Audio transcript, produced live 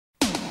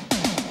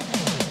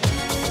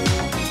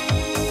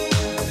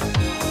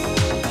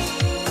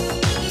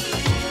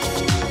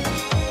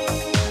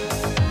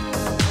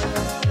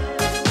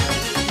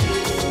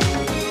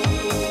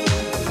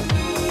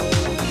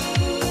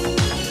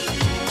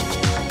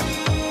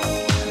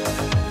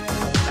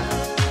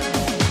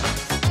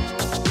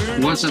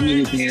What's up,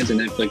 movie fans and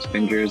Netflix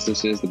bingers?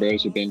 This is the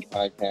Bros Who Binge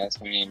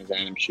podcast. My name is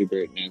Adam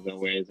Schubert, and as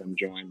always, I'm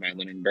joined by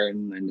Lyndon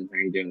Burton. Lyndon, how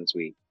are you doing this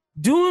week?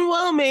 Doing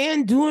well,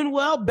 man. Doing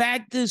well.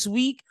 Back this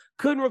week.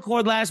 Couldn't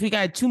record last week.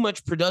 I had too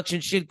much production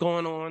shit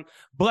going on.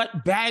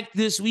 But back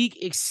this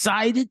week,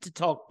 excited to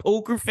talk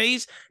Poker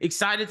Face.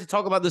 Excited to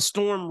talk about the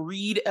Storm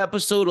Reed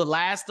episode of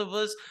Last of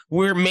Us,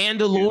 where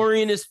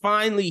Mandalorian is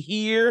finally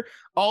here.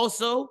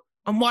 Also,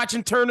 I'm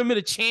watching Tournament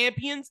of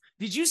Champions.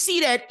 Did you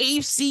see that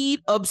 8th seed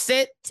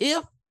upset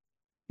Tiff?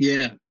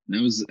 Yeah,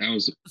 that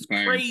was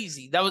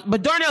crazy.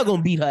 But Darnell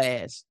gonna beat her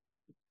ass.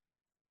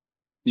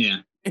 Yeah.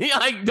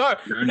 Like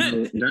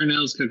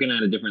Darnell's cooking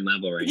at a different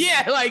level right now.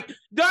 Yeah, like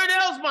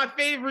Darnell's my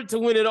favorite to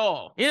win it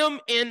all. Him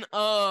and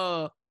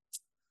girl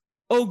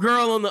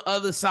on the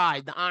other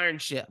side, the Iron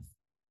Chef.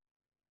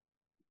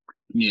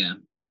 Yeah.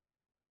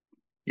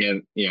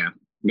 But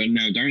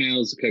no,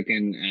 Darnell's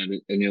cooking at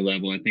a new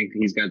level. I think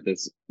he's got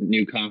this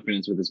new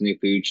confidence with his new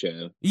food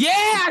show.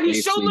 Yeah,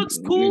 his show looks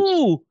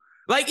cool.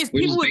 Like it's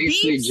people with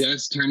basically beefs.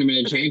 Just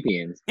Tournament of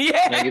Champions.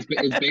 Yeah, like it's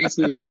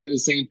basically the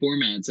same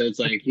format. So it's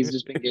like he's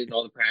just been getting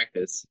all the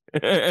practice.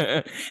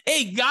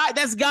 Hey,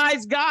 that's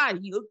Guy's guy.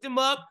 He hooked him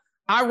up.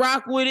 I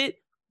rock with it.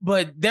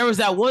 But there was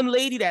that one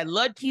lady, that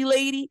Ludke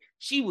lady.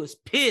 She was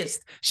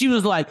pissed. She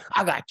was like,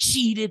 "I got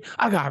cheated.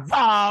 I got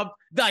robbed.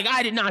 Like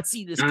I did not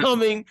see this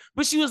coming."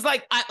 But she was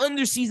like, "I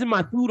underseasoned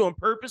my food on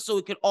purpose so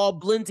it could all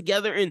blend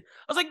together." And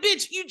I was like,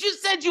 "Bitch, you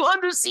just said you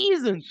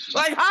underseasoned.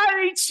 Like, how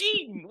are you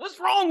cheating? What's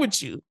wrong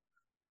with you?"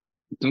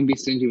 Don't be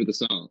stingy with the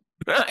salt.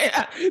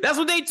 That's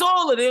what they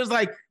told her. They was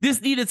like,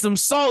 this needed some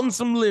salt and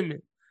some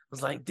lemon. I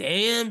was like,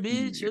 damn,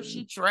 bitch, if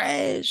she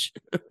trash.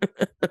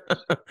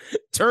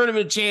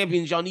 Tournament of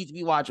Champions, y'all need to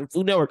be watching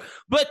Food Network.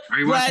 But are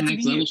you watching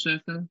Next Level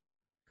Chef though?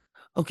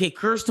 Okay,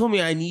 Curse told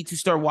me I need to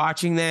start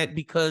watching that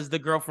because the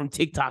girl from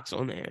TikTok's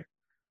on there.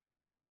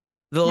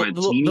 The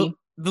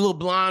little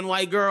blonde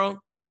white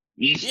girl.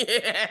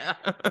 Yeah.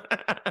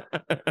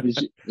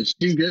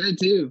 She's good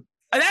too.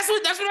 That's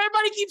what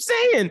everybody keeps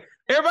saying.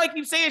 Everybody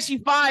keeps saying she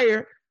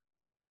fire.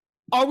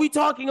 Are we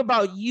talking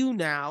about you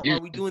now? Or are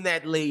we doing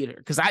that later?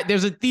 Because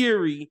there's a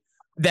theory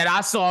that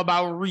I saw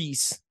about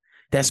Reese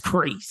that's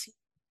crazy.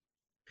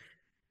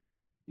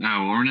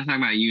 No, we're not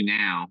talking about you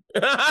now.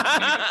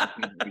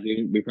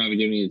 We probably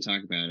do need to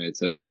talk about it.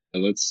 So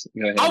let's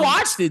go ahead. I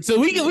watched it,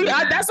 so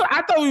that's what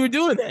I thought we were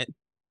doing that.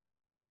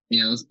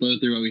 Yeah, let's blow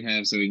through what we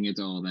have so we can get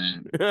to all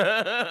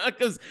that.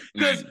 Because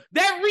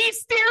that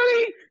Reese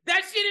theory,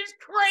 that shit is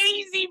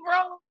crazy,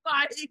 bro.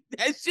 Like,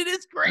 that shit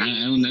is crazy.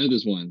 I don't know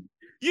this one.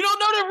 You don't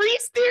know the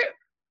Reese theory?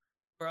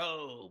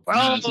 Bro. No,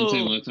 that's what I'm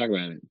saying. Let's talk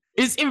about it.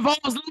 It involves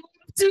love,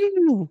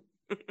 too.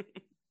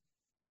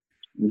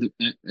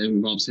 It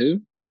involves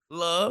who?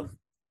 Love.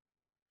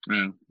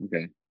 Oh,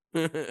 okay.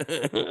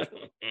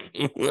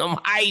 I'm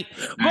hyped.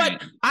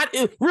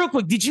 But real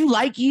quick, did you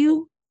like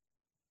You?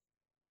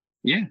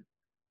 Yeah.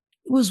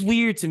 It was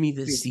weird to me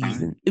this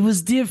season. It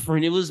was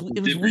different. It was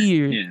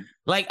weird. Yeah.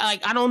 Like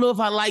I don't know if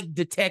I like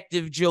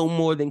Detective Joe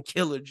more than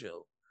Killer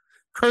Joe.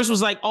 Curse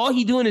was like, all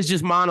he doing is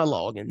just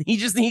monologuing.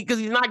 Because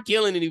he's not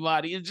killing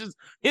anybody. It's just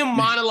him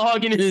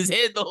monologuing in his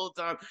head the whole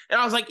time. And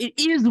I was like, it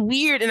is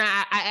weird. And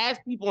I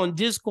asked people on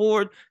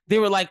Discord. They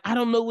were like, I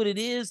don't know what it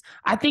is.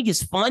 I think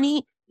it's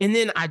funny. And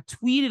then I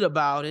tweeted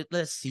about it.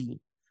 Let's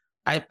see.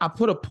 I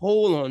put a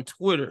poll on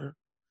Twitter.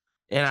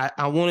 And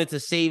I wanted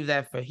to save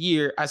that for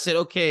here. I said,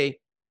 okay,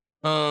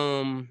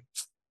 where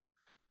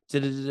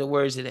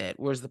is it at?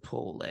 Where's the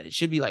poll at? It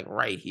should be like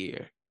right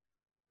here.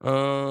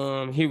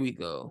 Here we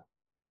go.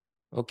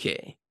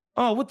 Okay.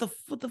 Oh, what the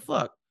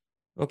fuck?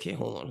 Okay,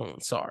 hold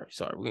on. Sorry.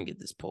 We're gonna get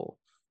this poll.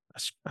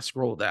 I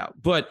scrolled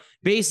out, but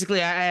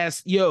basically I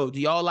asked, "Yo, do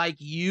y'all like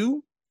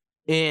You?"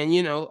 And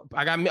so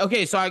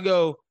I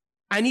go,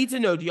 I need to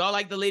know, do y'all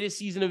like the latest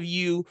season of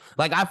You?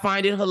 Like, I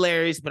find it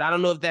hilarious, but I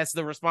don't know if that's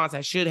the response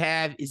I should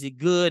have. Is it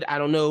good? I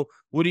don't know.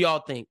 What do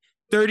y'all think?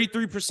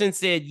 33%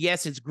 said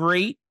yes, it's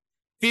great.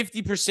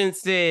 50%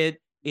 said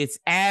it's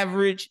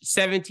average.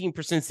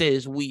 17% said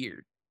it's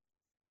weird.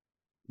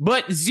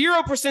 But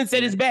 0%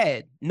 said it's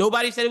bad.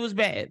 Nobody said it was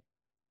bad.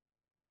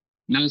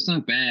 No, it's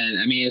not bad.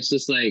 I mean, it's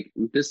just like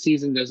this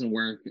season doesn't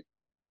work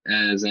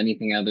as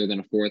anything other than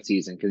a fourth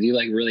season because you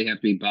like really have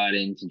to be bought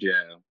into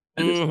Joe.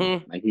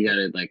 Like you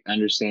gotta like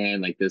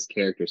understand like this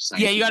character's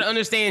psyche. Yeah, you gotta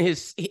understand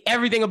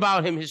everything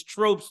about him, his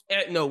tropes.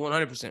 No,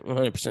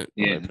 100%.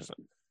 Yeah.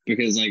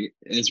 Because like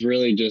it's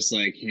really just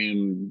like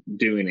him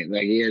doing it.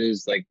 Like it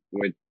is like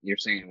what you're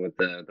saying with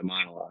the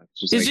monologue.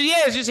 It's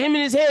just him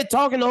in his head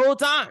talking the whole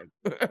time.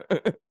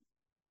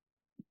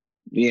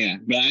 Yeah,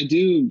 but I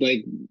do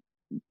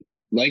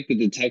like the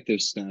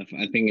detective stuff.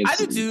 I think it's I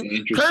do too.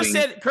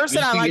 Interesting. Curse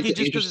said I like it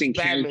just because it's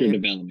Batman. Character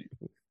development.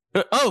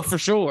 Oh, for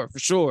sure.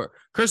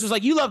 Curse was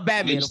like, you love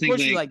Batman. Of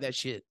course you like that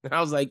shit. And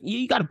I was like,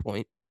 you got a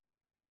point.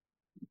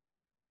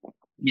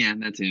 Yeah,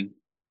 that too.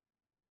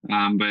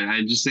 But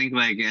I just think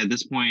like at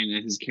this point,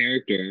 his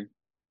character,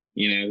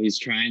 he's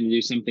trying to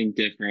do something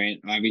different.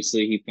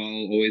 Obviously, he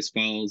always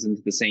falls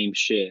into the same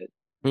shit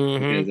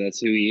because that's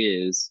who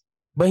he is.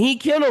 But he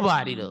ain't kill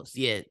nobody though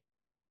yet.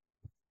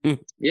 Yeah,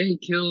 he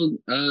killed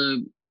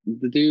the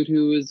dude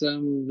who was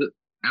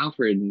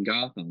Alfred in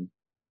Gotham.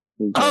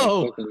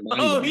 Oh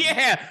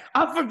yeah.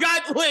 I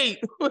forgot.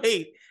 Wait.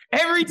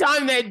 Every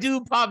time that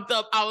dude popped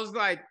up, I was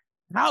like,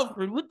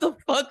 Alfred, what the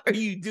fuck are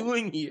you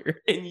doing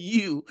here? And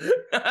you.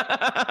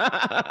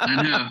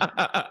 I know.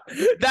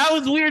 That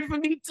was weird for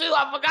me too.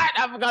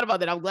 I forgot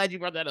about that. I'm glad you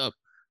brought that up.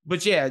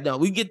 But yeah, no,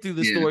 we get through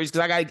the stories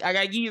because I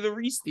gotta give you the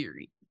Reese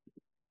theory.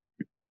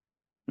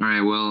 All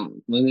right, well,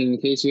 in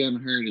case you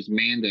haven't heard, it's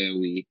Mando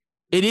week.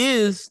 It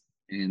is.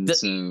 And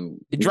so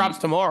it drops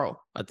tomorrow,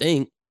 I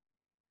think.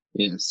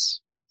 Yes.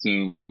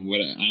 So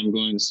what I'm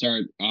going to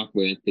start off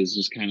with is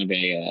just kind of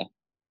a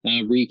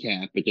not a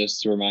recap, but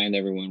just to remind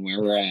everyone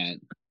where we're at.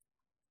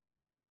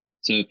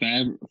 So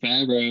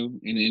Favreau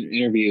in an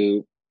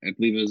interview, I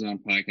believe it was on a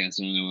podcast,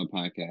 I don't know what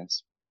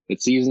podcast,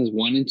 but seasons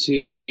 1 and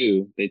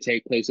 2, they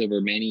take place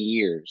over many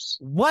years.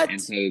 What?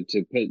 And so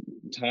to put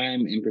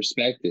time in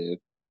perspective,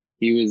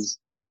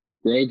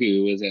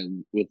 Grogu was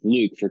with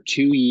Luke for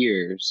 2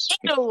 years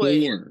before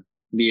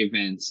the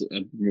events of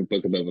the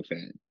Book of Boba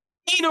Fett.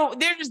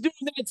 They're just doing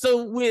that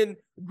so when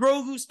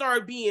Grogu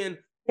started being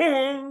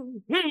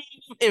and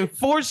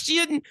force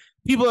shitting,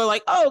 people are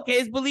like, oh, okay,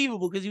 it's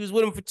believable because he was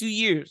with him for 2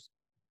 years.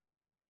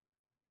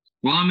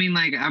 Well, I mean,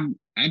 like,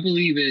 I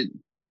believe it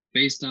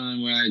based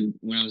on when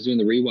I was doing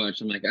the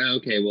rewatch. I'm like, oh,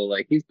 okay, well,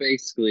 like, he's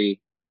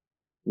basically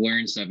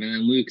learned stuff. And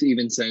then Luke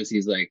even says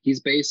he's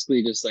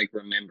basically just like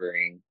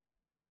remembering.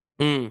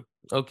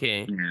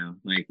 Okay. You know,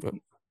 like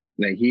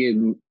he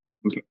had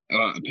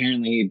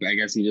apparently, I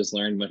guess he just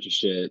learned a bunch of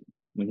shit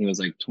when he was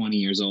like 20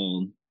 years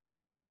old,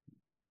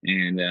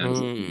 and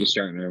just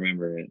starting to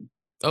remember it.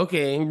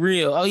 Okay,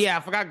 real. Oh yeah, I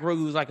forgot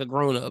Grogu was like a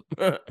grown up.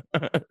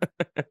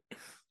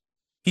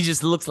 He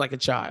just looks like a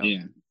child.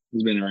 Yeah,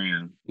 he's been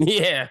around.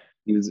 Yeah,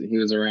 he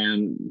was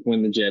around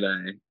when the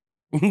Jedi.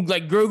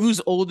 Like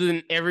Grogu's older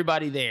than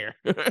everybody there.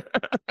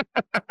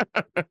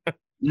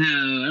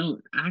 No,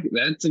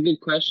 that's a good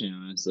question,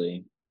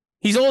 honestly.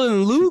 He's older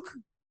than Luke?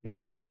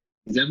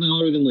 He's definitely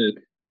older than Luke,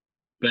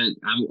 but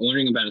I'm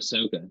wondering about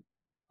Ahsoka.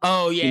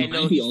 Oh yeah, he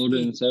might be older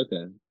than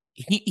Ahsoka.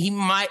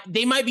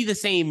 They might be the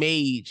same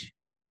age.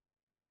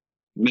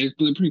 They're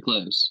pretty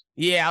close.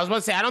 Yeah, I was about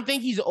to say I don't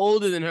think he's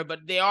older than her,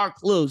 but they are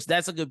close.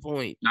 That's a good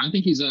point. I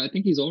think he's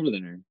older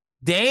than her.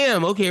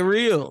 Damn. Okay,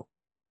 real.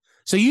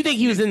 So you think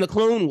he was in the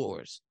Clone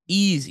Wars?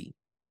 Easy.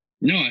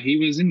 No,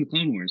 he was in the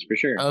Clone Wars for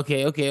sure.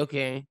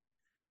 Okay.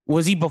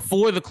 Was he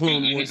before the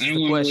Clone Wars? I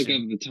don't want to look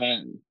up the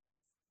time.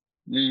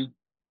 Yeah,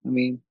 I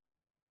mean,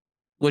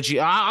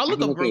 I'll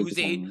look up Grogu's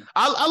age.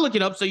 I'll look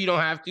it up so you don't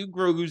have to.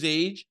 Grogu's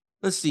age.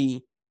 Let's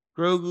see.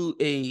 Grogu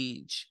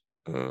age.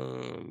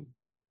 Grogu's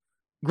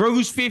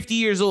 50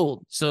 years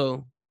old.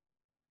 So.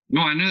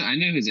 No, I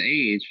know his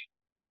age,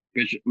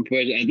 but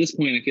at this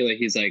point, I feel like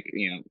he's like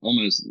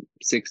almost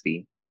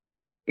 60.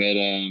 But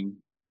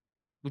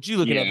what you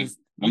looking up?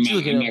 I'm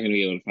not going to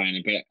be able to find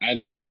it. But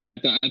I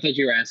thought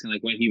you were asking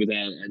like when he was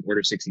at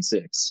Order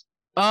 66.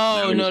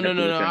 Oh no!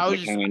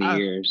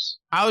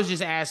 I was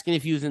just asking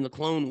if he was in the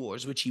Clone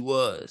Wars, which he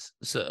was.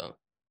 So.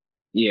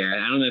 Yeah,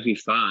 I don't know if he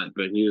fought,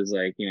 but he was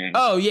like,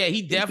 Oh yeah,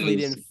 he definitely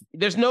didn't.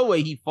 There's no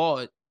way he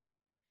fought.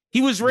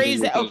 He was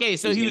raised at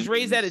he was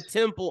raised at a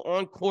temple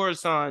on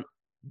Coruscant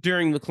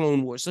during the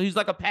Clone Wars. So he's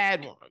like a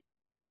Padawan.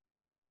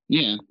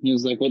 Yeah, he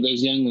was like one of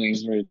those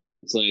younglings where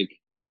it's like,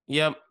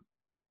 yep,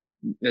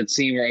 that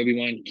scene where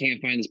Obi-Wan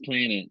can't find his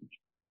planet.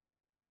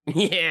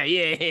 Yeah.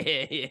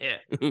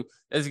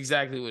 That's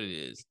exactly what it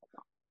is.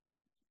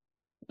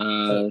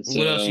 So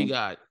what else you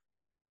got?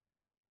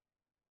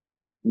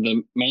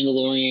 The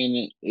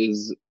Mandalorian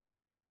is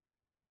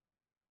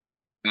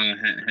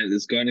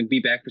going to be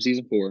back for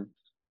season 4.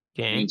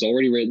 Okay. And it's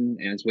already written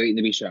and it's waiting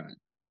to be shot.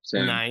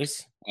 So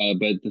nice.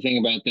 But the thing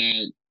about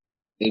that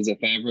is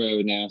that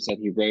Favreau now said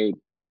he wrote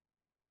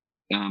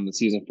the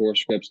season 4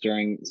 scripts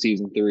during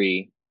season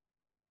 3,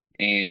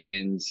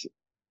 and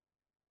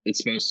it's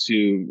supposed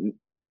to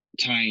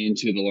tie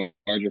into the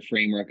larger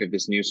framework of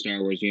this new Star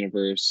Wars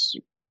universe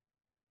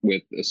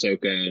with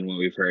Ahsoka and what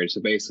we've heard. So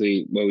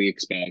basically, what we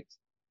expect,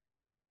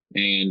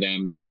 and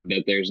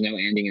that there's no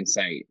ending in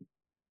sight.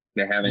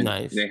 They haven't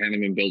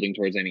been building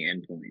towards any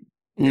end point.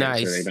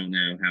 Nice. So they don't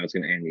know how it's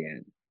going to end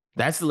yet.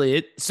 That's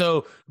lit.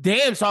 So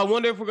damn. So I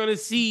wonder if we're going to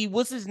see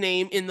what's his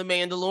name in The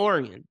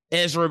Mandalorian,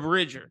 Ezra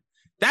Bridger.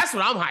 That's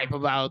what I'm hype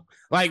about.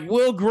 Like,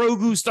 will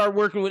Grogu start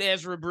working with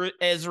Ezra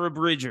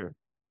Bridger?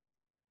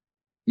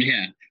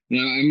 Yeah. No,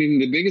 I mean,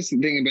 the biggest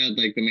thing about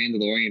like the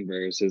Mandalorian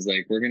verse is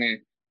like we're gonna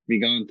be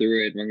going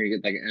through it. We're gonna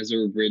get like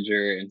Ezra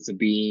Bridger and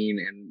Sabine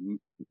and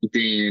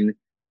Din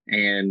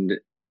and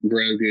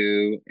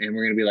Grogu, and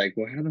we're gonna be like,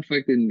 well, how the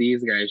fuck didn't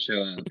these guys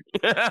show up?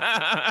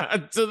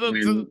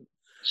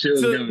 Shit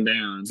was going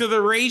down. To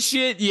the race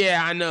shit?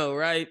 Yeah, I know,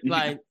 right?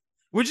 Like,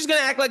 we're just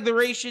gonna act like the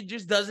race shit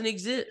just doesn't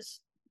exist.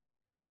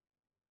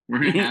 We're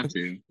gonna have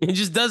to. It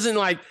just doesn't,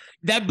 like,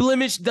 that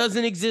blemish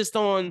doesn't exist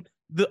on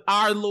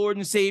our Lord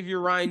and Savior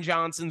Rian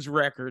Johnson's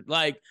record.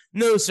 Like,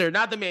 no, sir,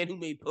 not the man who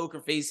made Poker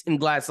Face and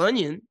Glass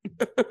Onion.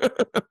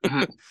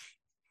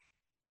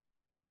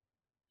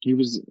 He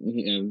was,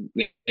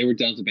 they were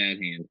dealt a bad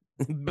hand.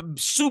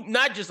 Soup,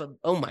 not just a,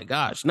 oh my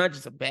gosh, not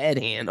just a bad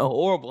hand, a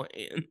horrible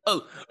hand,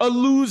 a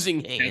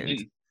losing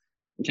hand.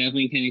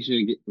 Kathleen Kennedy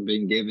should have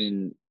been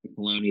given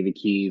Filoni the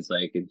keys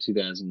like in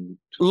 2000.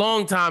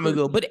 Long time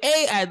ago. But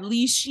at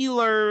least she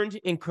learned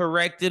and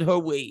corrected her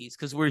ways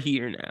because we're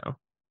here now.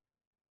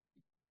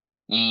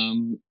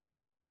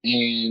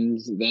 And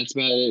that's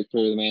about it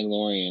for The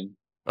Mandalorian.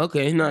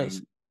 Okay,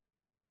 nice.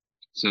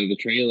 So the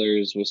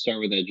trailers, we'll start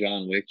with that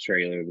John Wick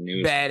trailer, the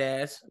newest.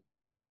 Badass.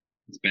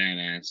 It's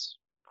badass.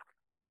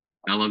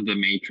 I love the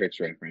Matrix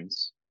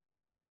reference.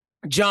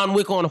 John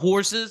Wick on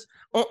horses.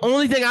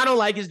 Only thing I don't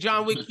like is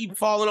John Wick keep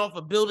falling off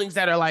of buildings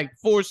that are like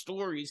 4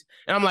 stories.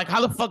 And I'm like,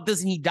 how the fuck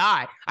doesn't he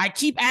die? I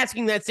keep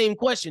asking that same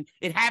question.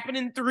 It happened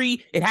in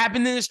 3. It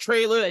happened in this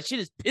trailer. That shit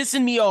is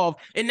pissing me off.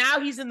 And now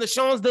he's in the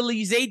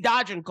Champs-Elysees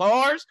dodging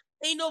cars.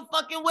 Ain't no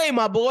fucking way,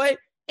 my boy.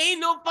 Ain't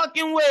no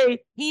fucking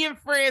way. He in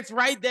France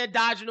right there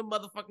dodging the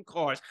motherfucking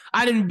cars.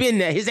 I didn't been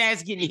there. His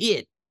ass getting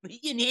hit. He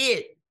getting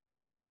hit.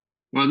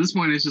 Well, at this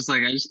point, it's just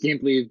like, I just can't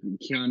believe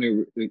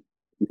Keanu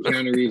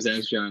Reeves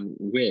as John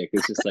Wick.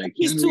 It's just like,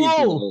 he's too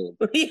old.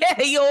 Yeah,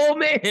 he old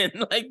man,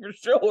 like for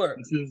sure.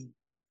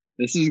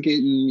 This is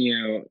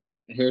getting,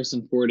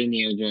 Harrison Ford,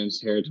 Indiana Jones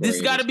territory.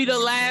 This got to be the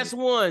last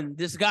one.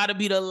 This got to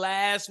be the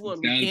last one.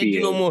 We can't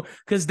do no more.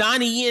 Because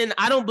Donnie Yen,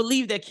 I don't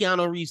believe that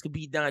Keanu Reeves could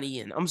beat Donnie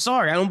Yen. I'm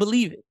sorry, I don't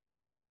believe it.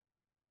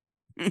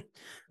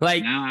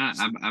 Like, no,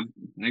 I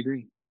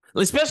agree.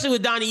 Especially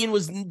when Donnie Yen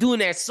was doing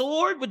that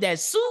sword with that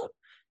suit.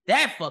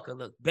 That fucker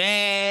looked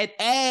bad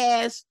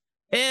ass.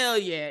 Hell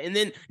yeah. And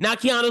then now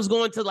Keanu's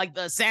going to like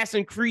the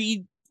Assassin's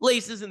Creed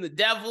places in the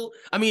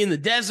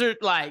desert.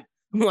 Like,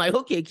 I'm like,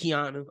 okay,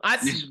 Keanu, I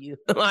see you.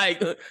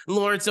 Like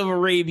Lawrence of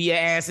Arabia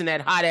ass in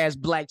that hot ass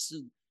black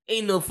suit.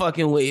 Ain't no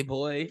fucking way,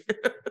 boy.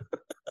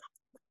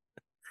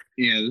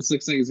 Yeah, this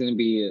looks like it's gonna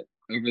be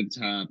over the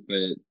top,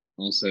 but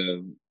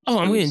also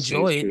I'm gonna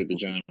enjoy it. The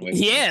John Wick.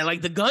 Yeah,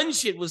 like the gun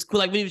shit was cool.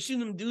 Like when he was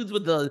shooting them dudes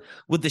with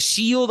the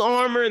shield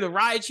armor and the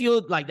riot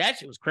shield, like that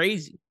shit was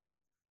crazy.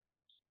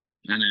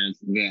 I know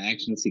the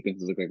action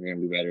sequences look like they're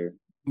gonna be better.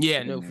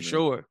 Yeah, no, for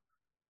sure.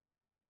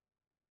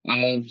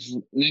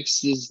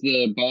 Next is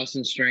the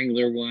Boston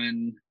Strangler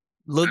one.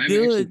 Look I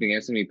good. actually think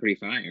that's gonna be pretty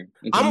fire.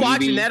 I'm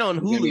watching that on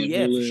Hulu.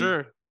 Yeah, for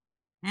sure.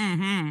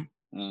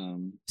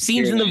 Mm-hmm.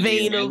 Seems in the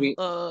vein of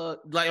you're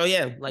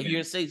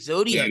gonna say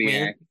Zodiac,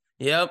 man.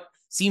 Yep.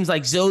 Seems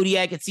like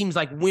Zodiac. It seems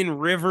like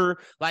Wind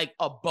River, like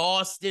a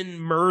Boston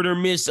murder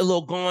mystery, a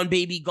little Gone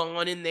Baby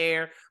Gone in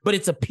there. But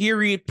it's a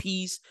period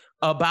piece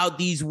about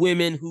these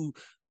women who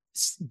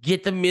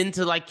get the men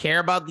to like care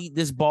about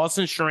this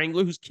Boston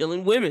Strangler who's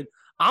killing women.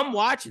 I'm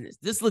watching this.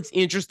 This looks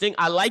interesting.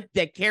 I like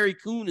that Carrie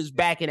Coon is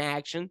back in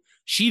action.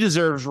 She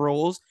deserves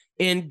roles.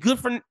 And good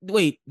for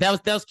that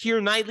was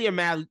Keira Knightley or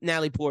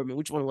Natalie Portman?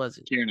 Which one was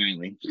it? Keira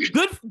Knightley.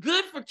 Good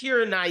for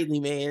Keira Knightley,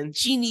 man.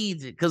 She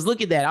needs it because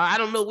look at that. I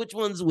don't know which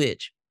one's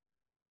which.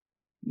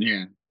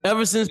 Yeah.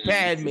 Ever since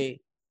Padme.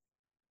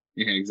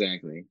 Yeah,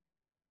 exactly.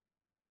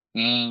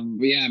 But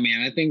yeah,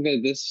 man, I think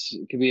that this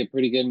could be a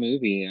pretty good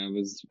movie.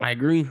 I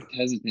agree.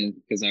 Hesitant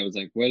because I was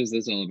like, what is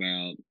this all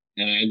about?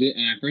 And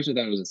at first I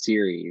thought it was a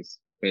series,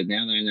 but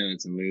now that I know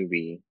it's a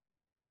movie,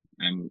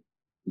 I'm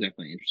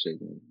definitely interested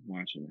in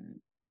watching that.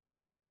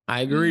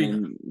 I agree.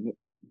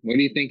 What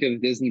do you think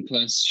of Disney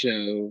Plus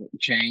show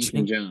Chang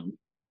Can Jump?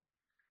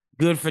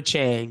 Good for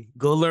Chang.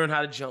 Go learn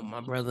how to jump,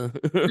 my brother.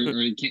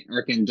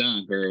 or can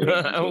dunk or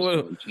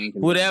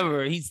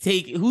whatever. He's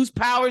taking. Whose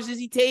powers is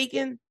he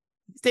taking?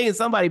 He's taking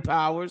somebody's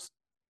powers.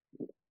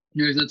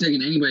 No, he's not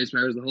taking anybody's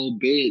powers. The whole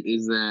bit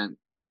is that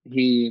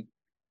he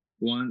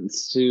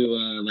wants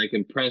to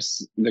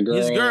impress the girl.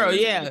 His girl,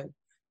 yeah.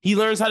 He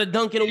learns how to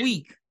dunk in a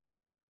week.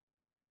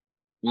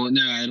 Well,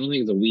 no, I don't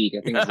think it's a week.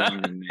 I think it's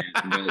longer than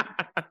that.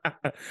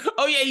 But,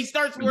 oh yeah, he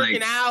starts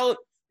working out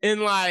and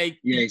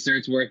he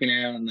starts working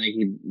out and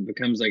he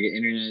becomes an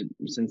internet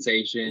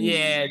sensation.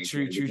 Yeah, and,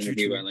 true.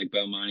 About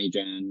Belmonte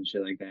John and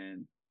shit like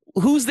that.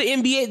 Who's the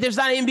NBA? There's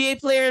not an NBA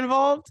player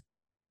involved.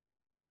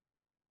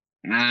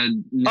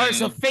 No. Oh,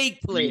 it's a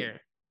fake player.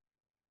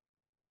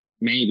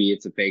 Maybe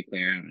it's a fake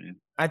player. I don't know.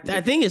 I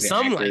think it's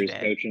something like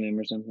that. Coaching him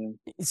or something.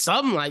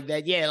 Something like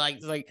that. Yeah,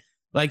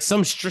 like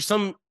some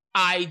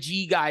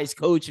IG guys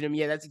coaching him.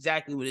 Yeah, that's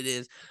exactly what it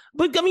is.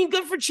 But I mean,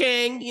 good for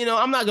Chang.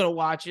 I'm not gonna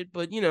watch it,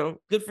 but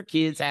good for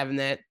kids having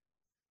that.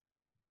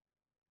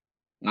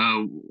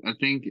 I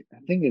think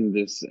in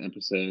this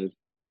episode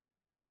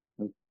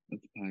of the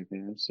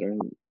podcast,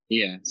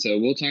 so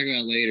we'll talk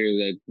about later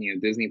that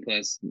Disney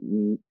Plus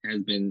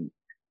has been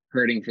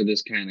hurting for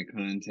this kind of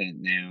content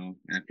now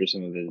after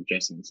some of the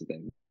adjustments that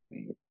they've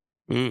made.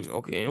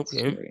 Okay.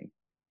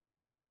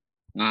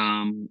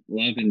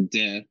 Love and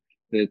Death.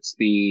 That's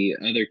the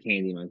other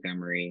Candy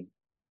Montgomery.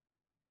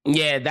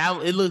 Yeah,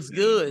 it looks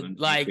good. It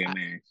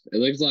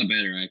looks a lot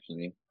better,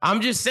 actually. I'm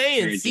just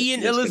saying,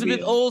 seeing Elizabeth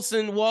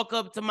Olsen walk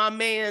up to my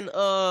man,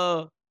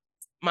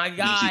 my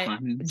guy,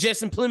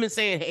 Justin Plemons,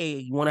 saying, "Hey,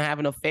 you want to have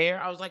an affair?"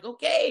 I was like,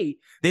 okay.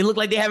 They look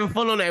like they're having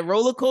fun on that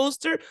roller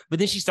coaster, but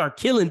then she started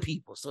killing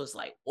people. So it's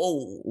like,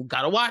 oh,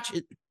 gotta watch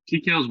it. She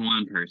kills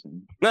one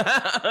person.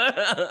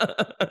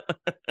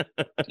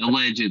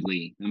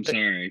 Allegedly. I'm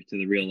sorry to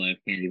the real life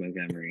Candy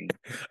Montgomery.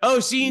 Oh,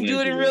 she didn't do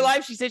it in real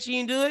life? She said she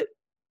didn't do it?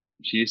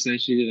 She said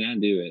she did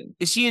not do it.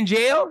 Is she in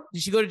jail?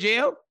 Did she go to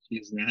jail?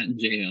 She's not in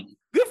jail.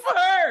 Good for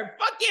her.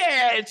 Fuck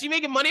yeah. Is she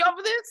making money off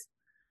of this?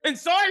 And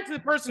sorry to the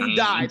person who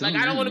died. Like,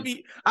 I don't want to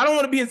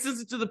be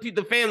insensitive to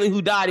the family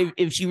who died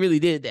if she really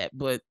did that.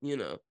 But, you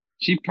know.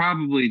 She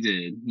probably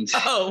did.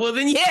 Oh, well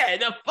then, yeah.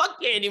 No,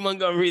 fuck Candy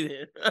Montgomery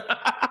then.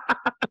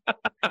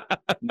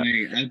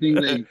 Like, I think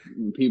like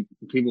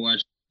people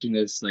watching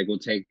this like will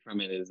take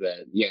from it is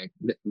that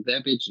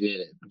that bitch did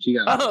it. She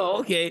got. Oh,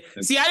 okay.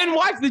 See, I didn't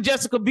watch the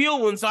Jessica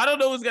Biel one, so I don't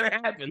know what's gonna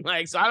happen.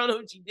 Like, so I don't know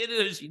if she did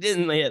it or she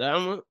didn't. Yet. I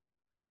don't know.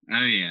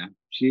 Oh yeah,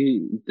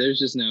 there's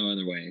just no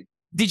other way.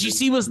 Did you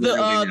see what's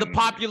the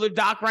popular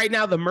doc right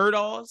now? The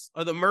Murdaws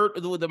or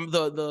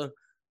the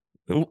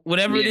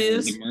whatever it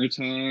is. The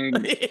Murtaugh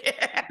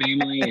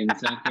family in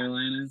South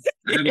Carolina.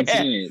 I haven't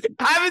seen it.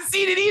 I haven't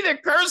seen it either.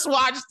 Curse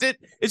watched it,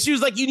 and she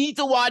was like, "You need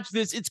to watch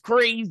this. It's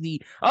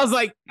crazy." I was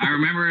like, I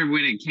remember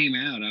when it came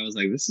out. I was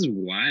like, "This is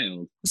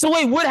wild." So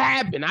wait, what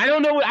happened? I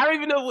don't know. I don't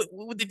even know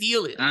what the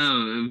deal is.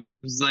 Oh, it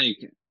was like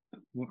I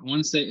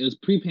want to say it was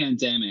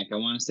pre-pandemic. I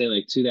want to say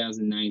like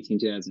 2019,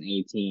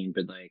 2018,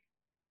 but like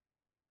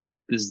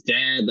this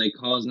dad like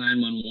calls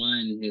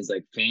 911. His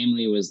like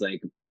family was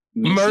like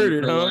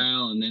murdered for a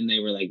while, and then they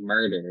were like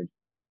murdered.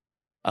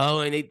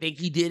 Oh, and they think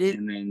he did it?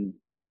 And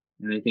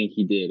they think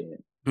he did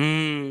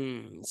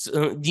it.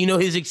 So, do you know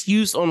his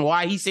excuse on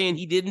why he's saying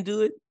he didn't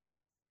do it?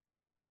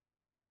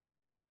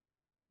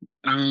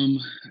 I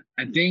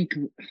think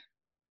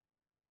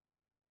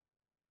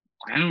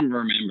I don't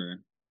remember.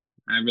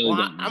 I really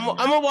don't. I'm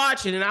gonna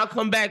watch it and I'll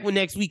come back with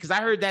next week because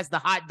I heard that's the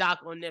hot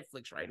doc on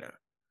Netflix right now.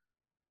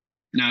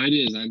 No, it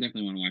is. I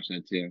definitely want to watch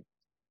that too.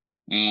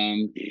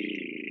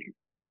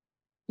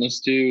 Let's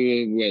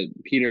do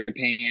what Peter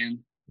Pan.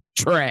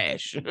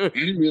 Trash. I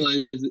didn't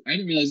realize this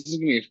was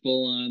gonna be a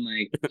full on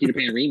like Peter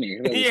Pan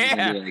remake.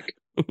 Yeah.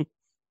 Like,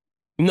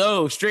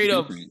 no, straight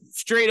up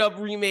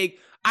remake.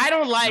 I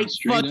don't like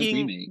I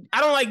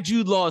don't like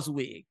Jude Law's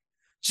wig.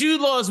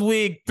 Jude Law's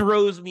wig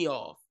throws me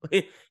off.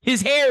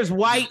 His hair is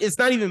white. It's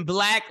not even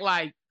black.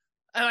 Like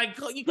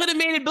you could have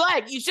made it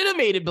black. You should have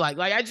made it black.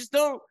 Like I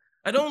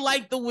don't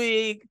like the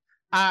wig.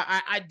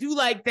 I do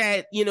like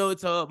that, you know,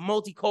 it's a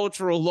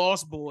multicultural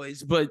Lost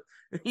Boys, but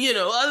you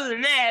know, other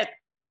than that,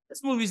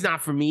 this movie's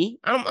not for me.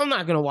 I'm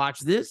not gonna watch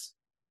this.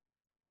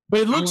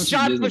 But it looks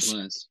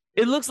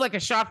it looks like a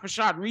shot for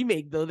shot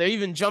remake though. They're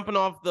even jumping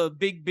off the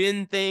Big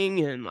Ben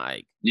thing and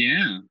like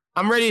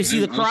I'm ready to see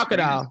the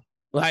crocodile.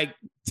 Like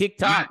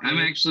TikTok.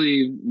 I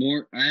actually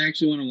want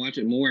to watch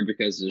it more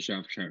because of the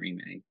shot for shot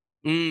remake.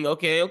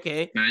 Okay.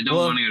 But I don't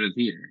want to go to the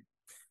theater.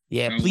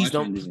 Yeah, please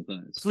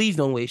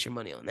don't waste your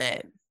money on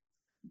that.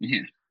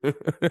 Yeah.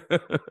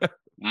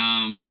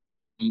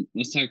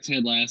 Let's talk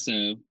Ted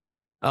Lasso.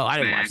 Oh, I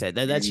didn't watch that.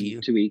 That's you.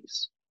 2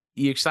 weeks.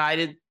 You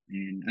excited?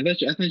 And I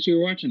thought you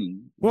were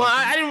watching. Well,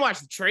 I didn't watch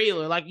the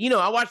trailer. Like, you know,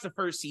 I watched the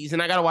first season.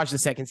 I gotta watch the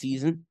second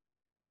season.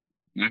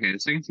 Okay, the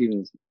second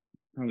season is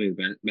probably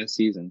the best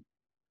season.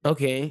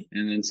 Okay.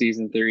 And then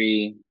season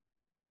 3,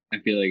 I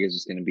feel like it's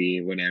just gonna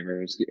be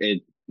whatever.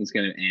 It's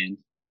gonna end.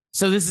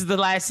 So this is the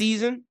last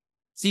season?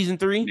 Season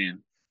 3? Yeah.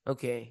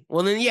 Okay.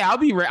 Well then, yeah,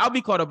 I'll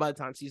be caught up by the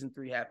time season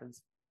 3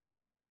 happens.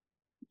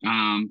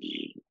 On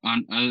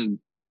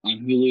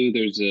Hulu,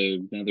 there's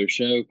another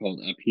show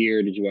called Up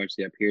Here. Did you watch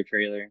the Up Here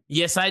trailer?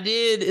 Yes, I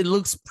did. It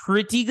looks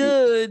pretty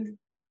good.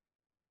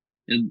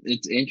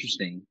 It's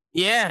interesting.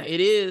 Yeah, it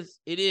is.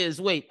 It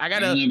is. Wait, I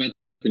don't know about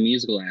the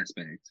musical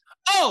aspect.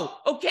 Oh,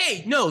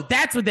 okay. No,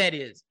 that's what that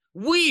is.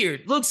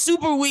 Weird. Looks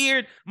super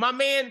weird. My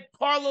man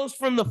Carlos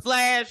from The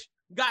Flash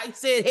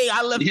said, "Hey,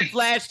 I left The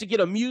Flash to get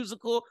a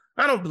musical."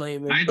 I don't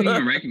blame him. I didn't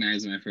even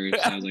recognize him at first.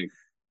 I was like,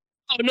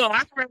 "Oh no,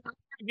 I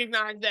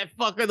recognized that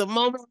fucker the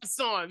moment I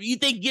saw him." You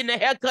think getting a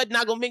haircut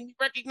not gonna make me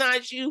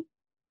recognize you?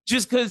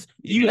 Just because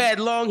you had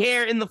long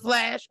hair in The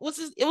Flash? What's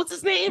his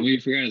name? Well,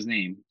 you forgot his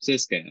name.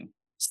 Cisco.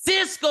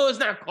 Cisco is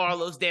not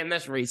Carlos. Damn,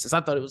 that's racist.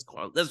 I thought it was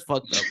Carlos. That's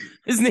fucked up.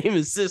 His name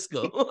is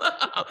Cisco.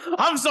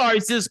 I'm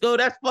sorry, Cisco.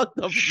 That's fucked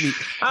up for me.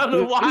 I don't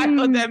know why I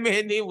thought that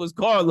man's name was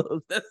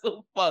Carlos. That's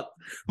so fucked.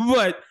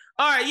 But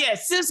all right, yeah,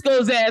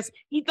 Cisco's ass.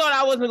 He thought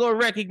I wasn't gonna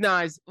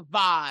recognize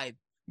Vibe.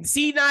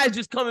 C9 is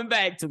just coming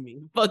back to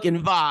me.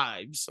 Fucking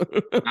vibes.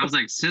 I was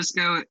like,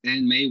 Cisco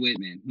and Mae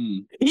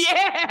Whitman.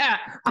 Yeah.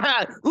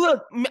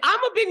 Look, I'm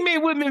a big Mae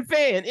Whitman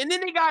fan. And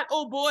then they got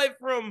old boy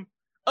from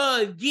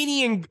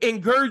Guinea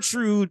and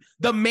Gertrude,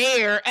 the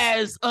mayor,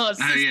 as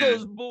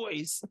Cisco's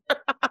voice.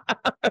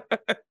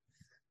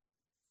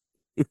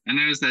 I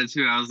noticed that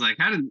too. I was like,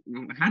 how did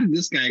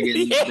this guy get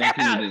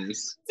into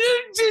this?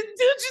 Dude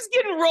just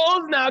getting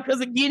roles now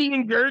because of Guinea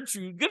and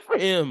Gertrude. Good for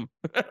him.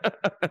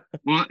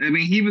 Well, I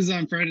mean, he was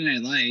on Friday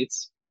Night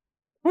Lights.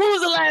 When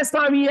was the last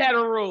time he had a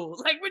role?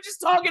 Like, we're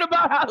just talking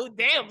about how,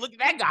 damn, look at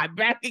that guy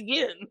back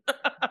again.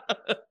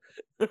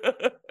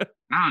 I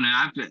don't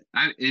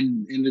know.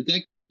 In the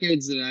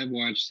decades that I've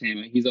watched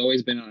him, he's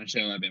always been on a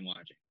show I've been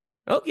watching.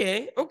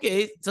 Okay.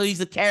 So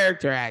he's a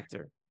character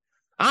actor.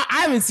 I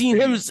haven't seen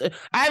him.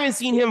 I haven't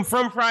seen him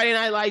from Friday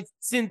Night Lights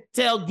since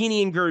Tell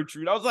Guinea and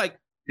Gertrude. I was like,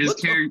 his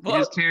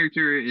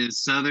character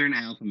is Southern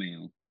alpha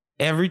male.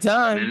 Every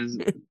time.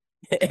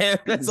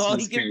 That's all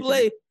he can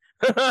play.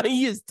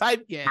 He is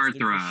typecast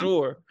for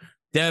sure.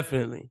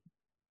 Definitely.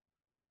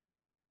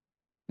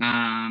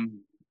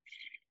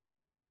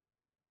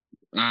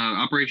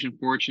 Operation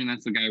Fortune,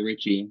 that's the Guy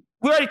Ritchie.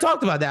 We already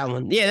talked about that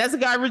one. Yeah, that's the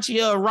Guy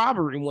Ritchie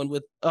robbery one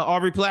with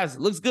Aubrey Plaza.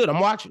 Looks good. I'm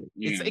watching it.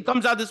 Yeah. It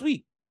comes out this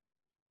week.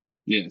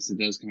 Yes, it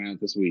does come out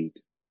this week.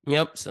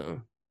 Yep.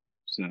 So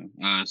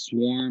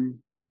Swarm.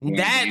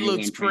 That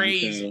looks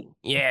crazy.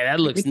 Yeah, that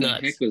looks nuts.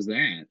 What the heck was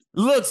that?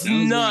 Looks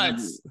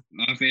nuts.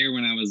 Off air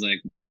when I was like,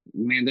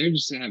 man, they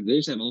just have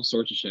all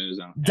sorts of shows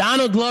on.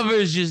 Donald Glover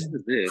is just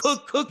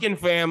cooking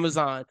for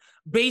Amazon.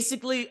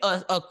 Basically,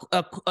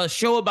 a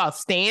show about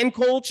stan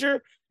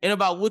culture and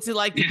about what's it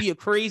like to be a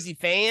crazy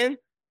fan,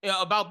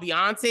 about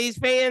Beyonce's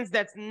fans.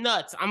 That's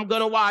nuts. I'm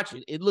gonna watch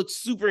it. It looks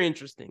super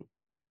interesting.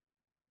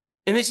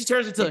 And then she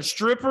turns into a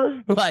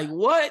stripper. Like,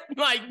 what?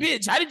 Like,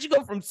 bitch, how did you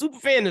go from super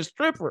fan to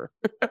stripper?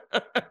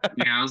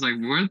 Yeah, I was like,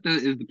 what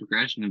is the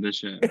progression of this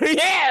show?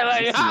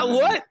 Yeah, like,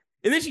 what?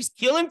 And then she's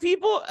killing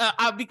people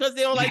because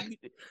they don't like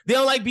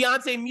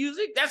Beyonce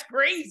music. That's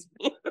crazy.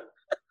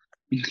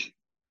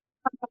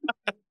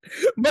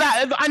 But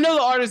I know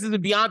the artist is a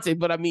Beyonce,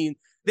 but I mean,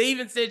 they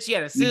even said she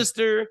had a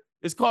sister.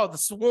 It's called The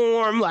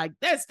Swarm. Like,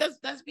 that's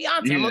Beyonce.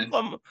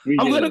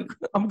 Yeah.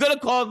 I'm gonna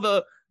call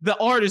the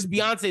artist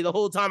Beyonce the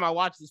whole time I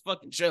watch this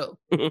fucking show.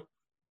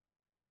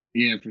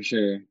 Yeah, for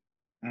sure.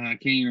 I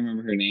can't even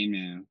remember her name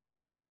now.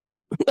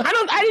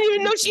 I didn't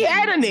even know she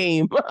had a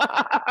name.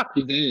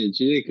 She did,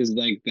 because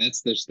like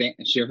that's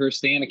her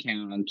stan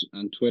account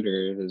on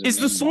Twitter. It's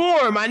The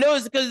Swarm. I know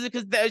it's because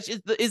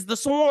it's the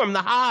Swarm,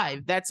 the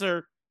Hive. That's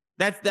her.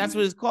 That's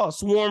what it's called,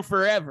 Swarm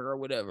Forever or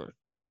whatever.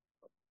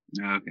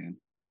 Okay.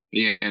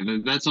 Yeah,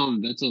 that's all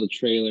the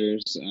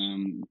trailers.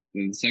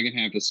 The second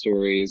half of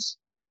stories.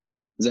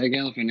 Zach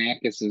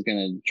Galifianakis is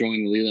gonna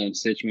join the Lilo and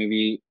Stitch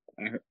movie.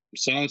 I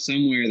saw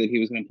somewhere that he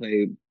was gonna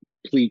play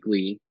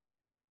Pleakley.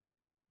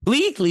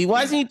 Pleakley?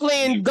 Why isn't he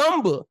playing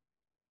Gumba?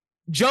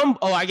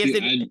 Oh, I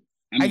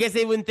guess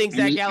they wouldn't think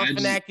Zach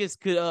Galifianakis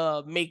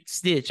could make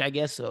Stitch. I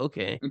guess so.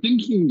 Okay. I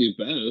think he can do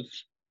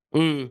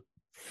both.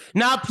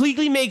 Now,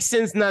 Pleakley makes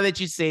sense now that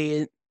you say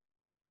it.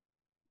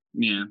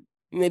 Yeah.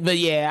 But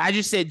yeah, I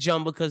just said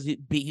Jumbo because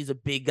he's a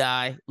big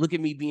guy. Look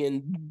at me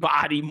being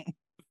body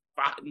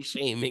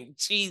shaming.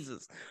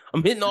 Jesus.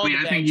 I'm hitting all the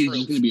bad I think he's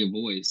just going to be a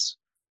voice.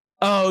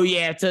 Oh,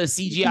 yeah, to a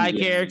CGI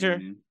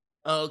character? Yeah.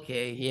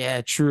 Okay,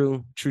 yeah,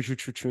 true. We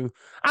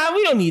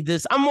don't need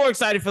this. I'm more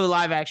excited for the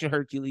live-action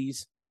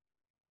Hercules.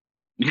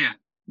 Yeah.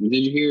 Did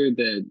you hear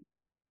that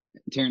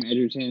Taron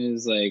Egerton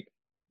is like,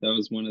 that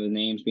was one of the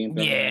names being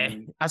thrown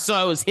around? I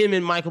saw it was him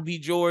and Michael B.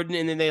 Jordan,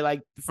 and then they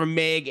from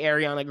Meg,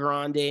 Ariana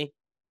Grande.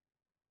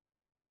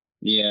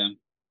 Yeah.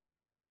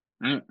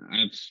 I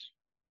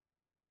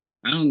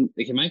don't.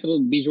 Can Michael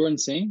B. Jordan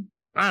sing?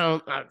 I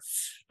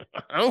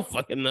don't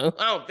fucking know.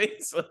 I don't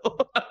think so.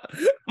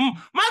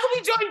 Michael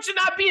B. Jordan should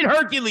not be in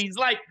Hercules.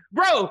 Like,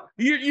 bro,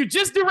 you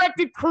just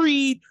directed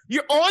Creed.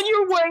 You're on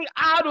your way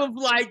out of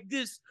like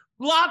this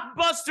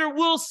blockbuster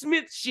Will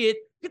Smith shit.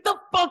 Get the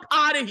fuck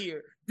out of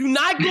here. Do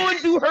not go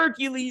and do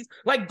Hercules.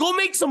 Like, go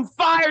make some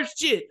fire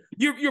shit.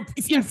 You're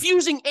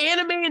infusing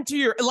anime into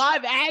your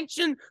live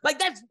action. Like,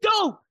 that's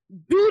dope.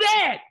 Do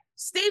that.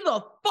 Stay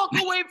the fuck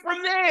away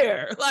from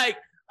there. Like,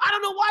 I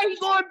don't know why he's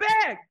going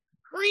back.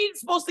 Creed's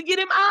supposed to get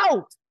him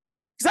out.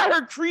 Because I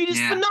heard Creed is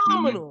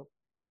phenomenal.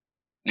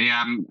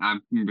 Yeah,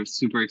 I'm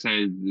super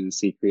excited to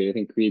see Creed. I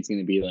think Creed's going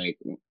to be like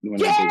one of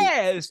the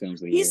biggest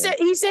films of the year. He said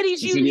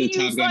he's going to be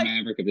the Top Gun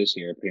Maverick of this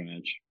year, pretty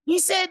much. He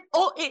said,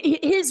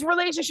 his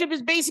relationship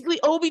is basically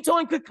Obito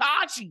and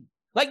Kakashi.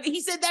 Like, he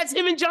said that's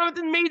him and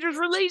Jonathan Major's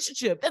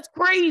relationship. That's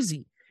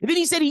crazy. And then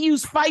he said he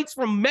used fights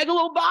from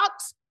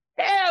Megalobox.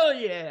 Hell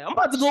yeah. I'm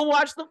about to go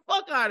watch the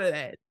fuck out of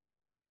that.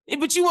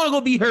 But you want to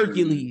go be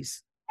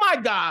Hercules. My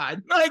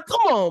God. Like,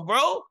 come on,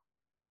 bro.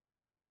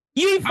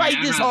 You ain't fight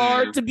this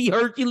hard to be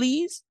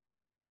Hercules.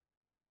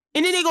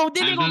 And then they gonna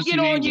get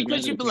on you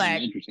because you're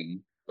black.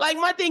 Like,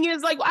 my thing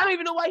is, like, I don't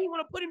even know why he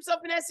want to put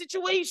himself in that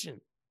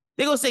situation.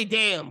 They gonna say,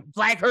 damn,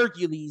 black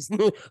Hercules.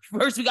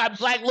 First we got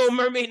black Little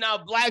Mermaid, now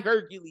black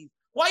Hercules.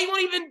 Why you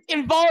won't even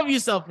involve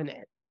yourself in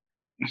that?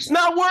 It's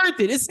not worth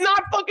it. It's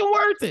not fucking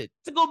worth it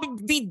to go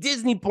be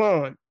Disney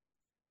porn.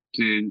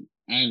 Dude,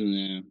 I don't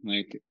know.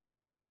 Like,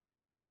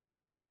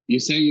 you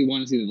say you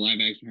want to see the live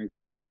action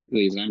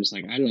Hercules, and I'm just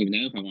like, I don't even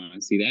know if I want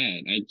to see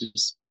that. I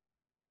just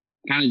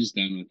kind of just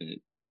done with it.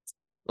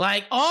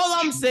 Like, all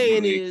I'm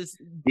saying is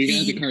we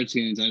got the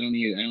cartoons. I don't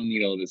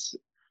need all this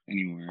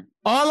anymore.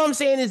 All I'm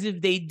saying is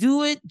if they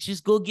do it,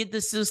 just go get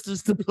the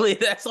sisters to play.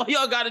 That's all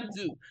y'all gotta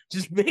do.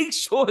 Just make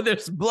sure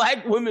there's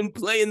black women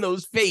playing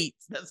those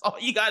fates. That's all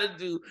you gotta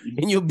do,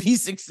 and you'll be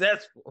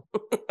successful.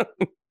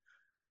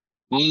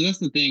 Well, that's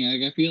the thing.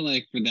 Like, I feel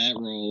like for that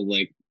role,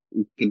 like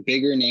the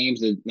bigger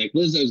names, that like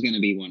Lizzo's gonna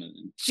be one of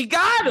them. She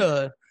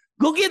gotta.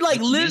 Go get like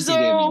That's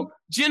Lizzo,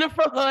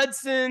 Jennifer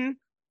Hudson,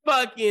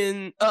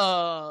 fucking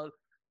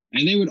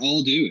and they would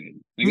all do it.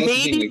 Like,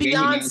 maybe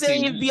that's the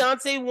thing. Like, Beyonce if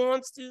Beyonce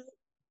wants to.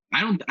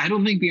 I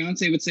don't think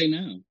Beyonce would say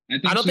no.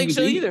 I don't think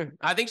so either.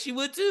 I think she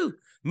would too.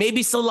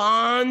 Maybe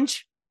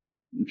Solange.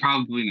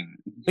 Probably not.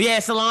 Yeah,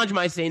 Solange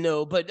might say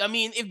no. But I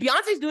mean, if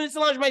Beyonce's doing it,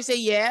 Solange might say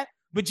yeah.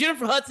 But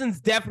Jennifer Hudson's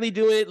definitely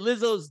doing it.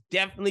 Lizzo's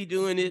definitely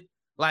doing it.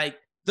 Like,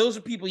 those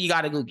are people you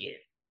got to go get.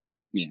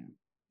 Yeah.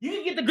 You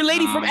can get the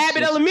lady from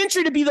Abbott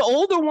Elementary to be the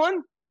older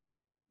one.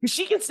 Because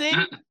she can sing.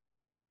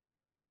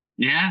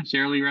 Yeah,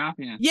 Sheryl Lee Ralph,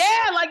 yeah.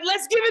 Yeah, like,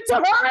 let's give it to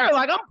her.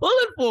 Like, I'm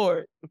pulling for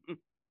it.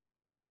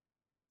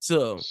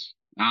 So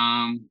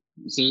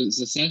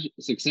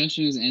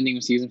Succession is ending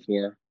with season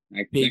 4.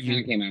 Like, that kind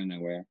of came out of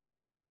nowhere.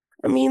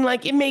 I mean,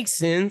 like, it makes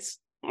sense.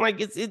 Like,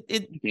 it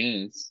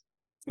is.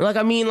 Like,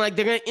 I mean, like,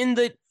 they're gonna end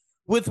it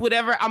with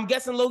whatever. I'm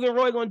guessing Logan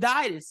Roy gonna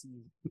die this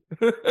season.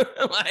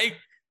 Like,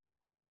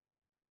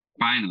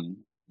 finally.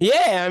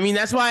 Yeah, I mean,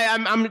 that's why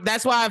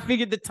that's why I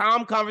figured the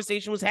Tom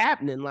conversation was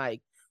happening.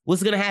 Like,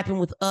 what's gonna happen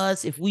with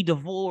us if we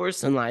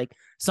divorce and like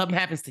something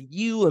happens to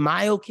you? Am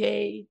I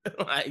okay?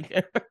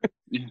 Like,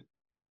 yeah.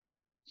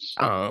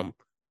 So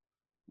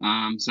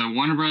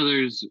Warner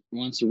Brothers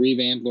wants to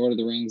revamp Lord of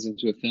the Rings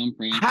into a film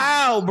franchise.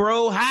 How,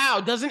 bro?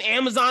 How? Doesn't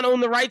Amazon own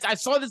the rights? I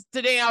saw this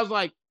today. I was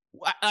like,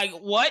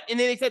 what? And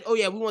then they said, oh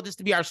yeah, we want this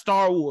to be our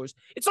Star Wars.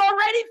 It's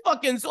already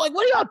fucking. So like,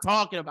 what are y'all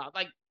talking about?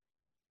 Like,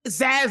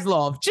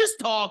 Zaslav, just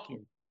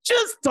talking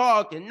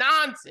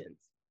nonsense.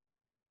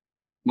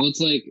 Well,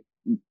 it's like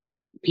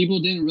people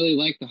didn't really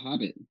like The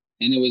Hobbit,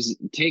 and it was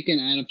taken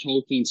out of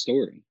Tolkien's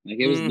story. Like,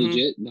 it was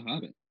legit The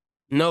Hobbit.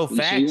 No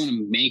facts. So you want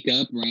to make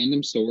up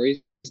random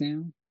stories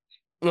now?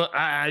 Well,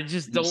 I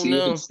just don't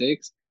know. If it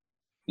sticks.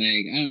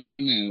 Like, I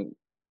don't know.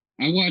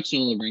 I watched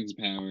all of Rings of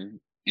Power,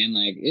 and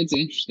like, it's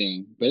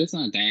interesting, but it's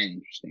not that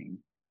interesting.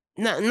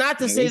 Not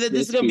to say that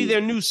this is gonna be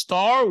their new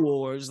Star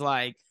Wars.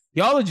 Like,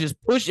 y'all are just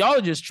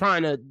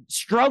trying to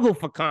struggle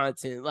for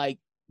content. Like,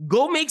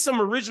 go make some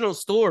original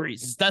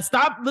stories.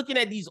 Stop looking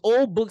at these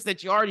old books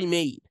that you already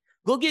made.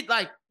 Go get,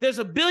 like, there's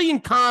a billion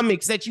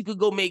comics that you could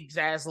go make,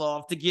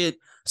 Zaslav, to get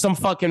some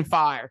fucking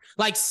fire.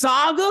 Like,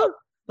 Saga?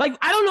 Like,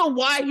 I don't know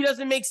why he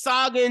doesn't make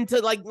Saga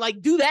into,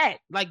 like do that.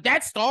 Like,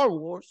 that's Star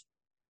Wars.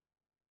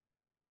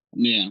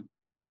 Yeah.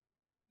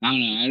 I don't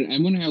know. I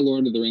wonder how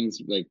Lord of the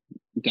Rings, like,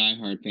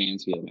 diehard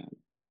fans feel about it.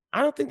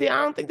 I don't think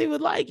they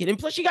would like it. And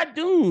plus, you got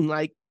Dune.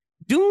 Like,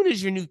 Dune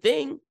is your new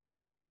thing.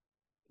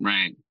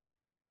 Right.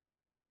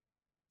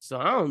 So,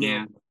 I don't know.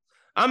 Yeah.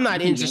 I'm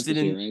not interested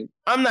in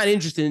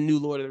new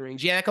Lord of the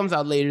Rings. Yeah, that comes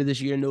out later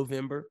this year,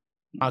 November,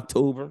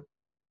 October.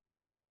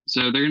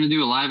 So they're going to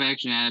do a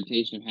live-action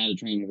adaptation of How to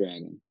Train Your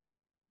Dragon.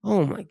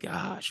 Oh, my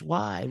gosh.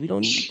 Why? We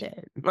don't need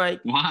that. Like,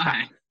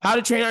 why? How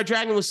to Train Our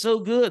Dragon was so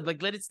good.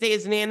 Like, let it stay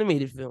as an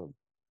animated film.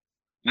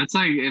 That's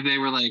like if they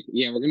were like,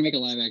 yeah, we're going to make a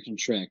live-action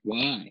Shrek.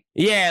 Why?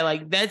 Yeah,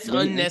 like, that's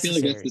unnecessary. I feel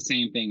like that's the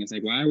same thing. It's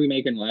like, why are we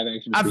making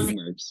live-action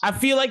DreamWorks? I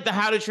feel like the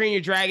How to Train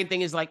Your Dragon thing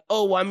is like,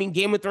 oh, I mean,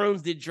 Game of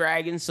Thrones did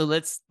dragons, so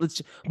let's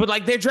but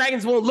like, their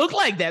dragons won't look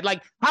like that.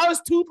 Like, how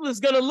is Toothless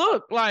going to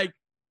look? Like,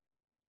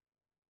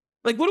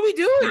 what are we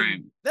doing?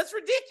 Right. That's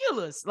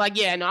ridiculous. Like,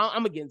 yeah, no,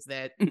 I'm against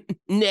that.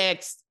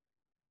 Next.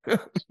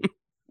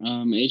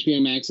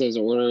 HBO Max has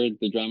ordered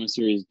the drama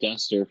series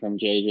Duster from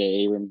J.J.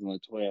 Abrams and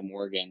Latoya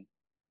Morgan,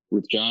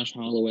 with Josh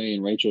Holloway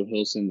and Rachel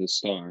Hilson the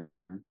star.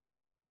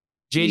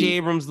 J.J.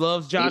 Abrams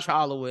loves Josh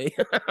Holloway.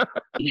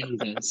 Yeah, he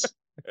does.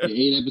 The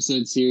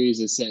 8-episode series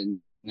is set in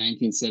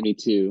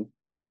 1972.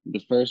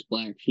 The first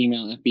Black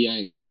female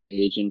FBI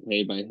agent,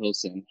 played by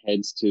Hilson,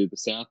 heads to the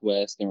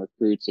Southwest and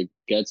recruits a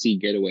gutsy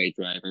getaway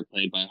driver,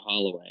 played by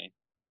Holloway,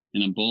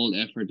 in a bold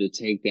effort to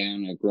take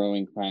down a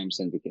growing crime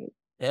syndicate.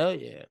 Hell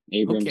yeah.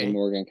 Abrams and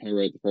Morgan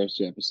co-wrote the first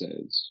 2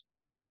 episodes.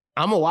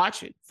 I'm going to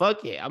watch it.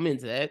 Fuck yeah, I'm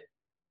into that.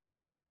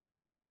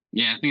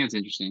 Yeah, I think that's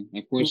interesting.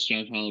 Of course,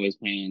 Josh Holloway's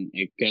playing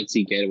a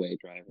gutsy getaway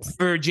driver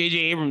for J.J.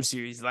 Abrams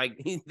series.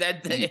 Like,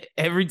 that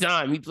every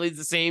time he plays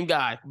the same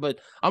guy. But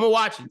I'm gonna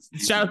watch it.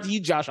 Shout out to you,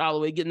 Josh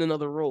Holloway, getting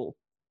another role.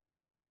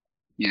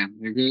 Yeah,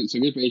 they're good. So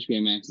good for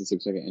HBO Max. This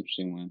looks like an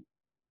interesting one.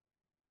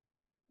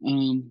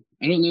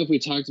 I don't know if we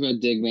talked about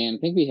Digman. I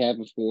think we have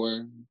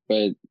before,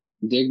 but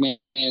Digman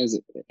is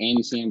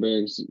Andy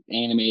Samberg's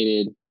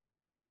animated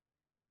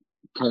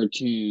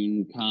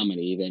cartoon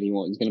comedy that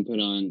he's going to put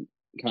on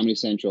Comedy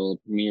Central.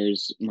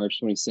 Premieres March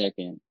 22nd,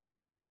 and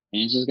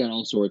it's just got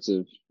all sorts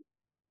of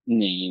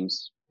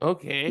names.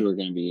 Okay, who are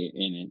going to be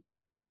in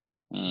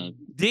it?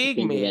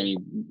 Digman, any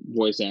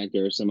voice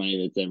actor or somebody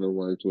that's ever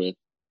worked with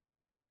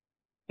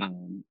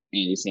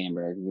Andy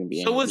Samberg is going to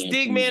be. So what's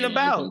Digman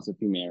about?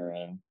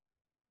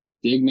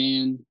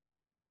 Digman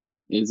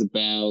is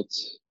about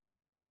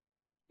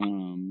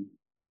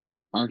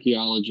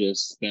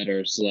archaeologists that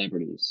are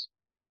celebrities.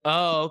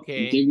 Oh,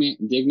 okay.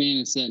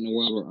 Digman is set in a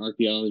world where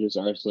archaeologists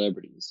are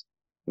celebrities,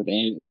 with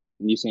Andy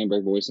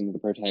Samberg voicing the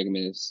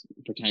protagonist,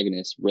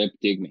 Rip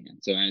Digman.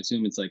 So I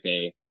assume it's like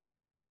a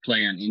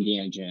play on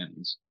Indiana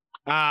Jones.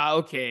 Ah,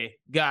 okay,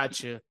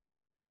 gotcha.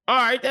 All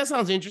right, that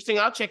sounds interesting.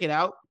 I'll check it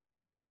out.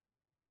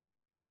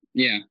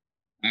 Yeah.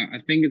 I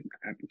think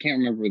I can't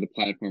remember the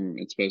platform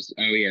it's supposed to.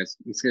 Oh yes,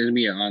 it's going to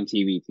be on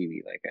TV,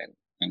 like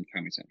on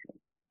Comedy Central.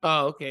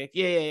 Oh, okay.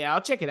 Yeah.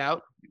 I'll check it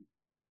out.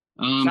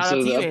 Um, Shout out so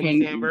to the you,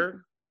 Andy upcoming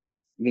Samberg.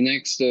 the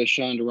next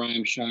Shonda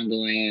Rhimes, Shonda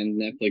Land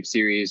Netflix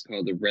series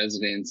called The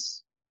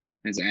Residents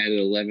has added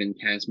 11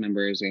 cast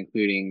members,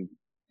 including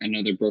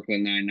another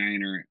Brooklyn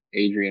Nine-Niner,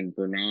 Adrian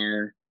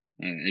Bernard,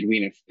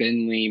 Edwina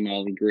Finley,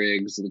 Molly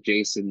Griggs,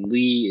 Jason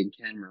Lee, and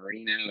Ken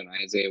Marino, and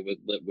Isaiah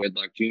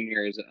Whitlock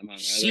Jr., among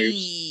others.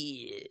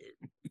 Shit.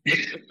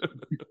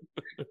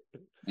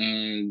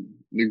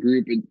 The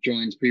group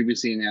joins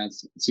previously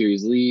announced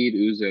series lead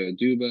Uzo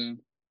Aduba.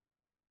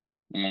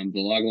 The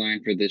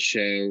logline for this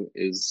show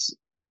is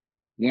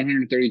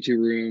 132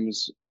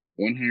 rooms,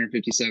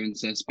 157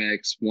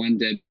 suspects, one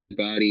dead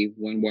body,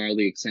 one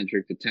wildly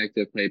eccentric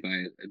detective played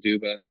by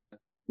Aduba,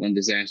 one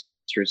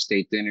disastrous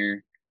state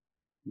dinner.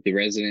 The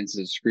residence is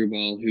a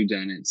screwball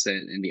whodunit set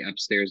in the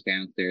upstairs,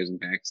 downstairs, and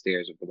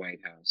backstairs of the White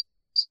House,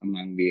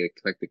 among the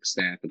eclectic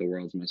staff of the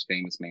world's most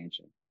famous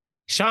mansion.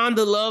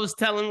 Shonda loves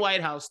telling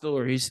White House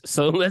stories,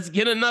 so let's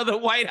get another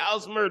White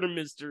House murder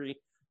mystery.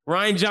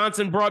 Rian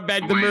Johnson brought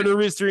back the murder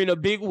mystery in a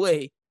big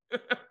way.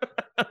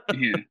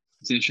 Yeah.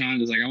 So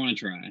Shonda's like, I want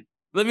to try.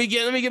 Let me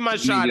get my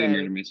shot at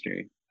murder it.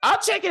 mystery. I'll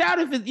check it out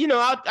if it,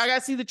 I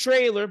gotta see the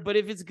trailer, but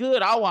if it's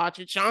good, I'll watch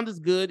it. Shonda's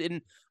good,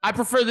 and I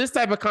prefer this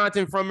type of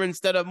content from her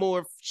instead of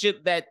more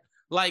shit that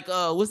like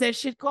what's that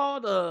shit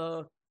called?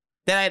 That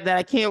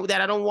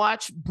I don't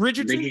watch.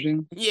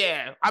 Bridgerton?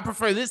 Yeah, I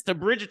prefer this to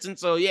Bridgerton.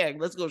 So yeah,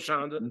 let's go,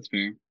 Shonda. That's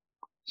fair.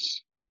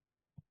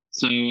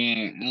 So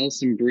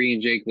Alison Brie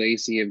and Jake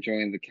Lacy have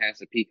joined the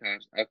cast of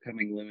Peacock's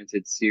upcoming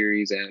limited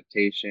series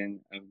adaptation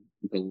of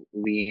the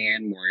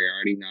Leanne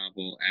Moriarty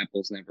novel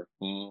Apples Never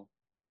Fall.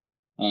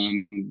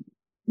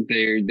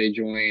 They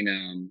join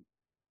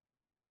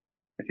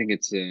I think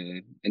it's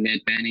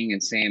Annette Bening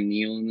and Sam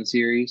Neill in the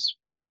series.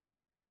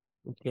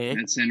 Okay.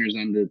 That centers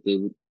on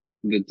the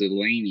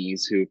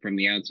Delaneys, who from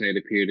the outside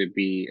appear to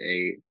be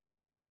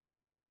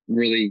a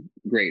really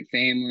great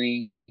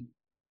family.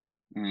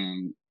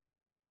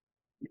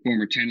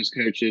 Former tennis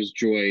coaches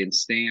Joy and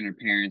Stan are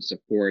parents of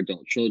 4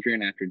 adult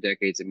children. After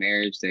decades of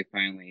marriage, they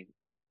finally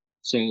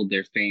sold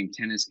their famed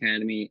tennis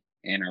academy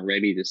and are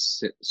ready to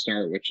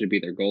start what should be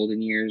their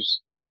golden years.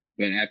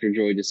 But after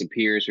Joy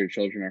disappears, her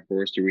children are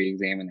forced to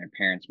re-examine their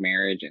parents'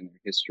 marriage and their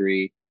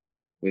history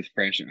with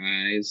fresh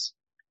eyes.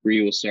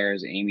 Brie will star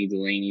as Amy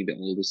Delaney, the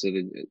oldest of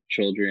the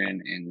children,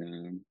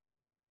 and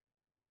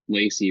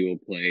Lacy will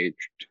play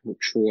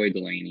Troy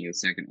Delaney, the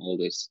second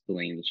oldest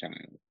Delaney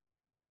child.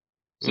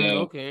 So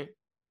okay.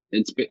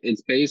 It's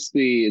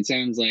basically, it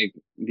sounds like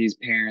these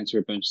parents are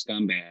a bunch of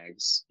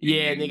scumbags.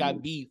 Yeah, and they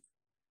got beef.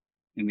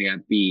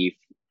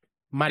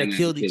 Might have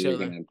killed each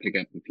other. Gonna pick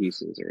up the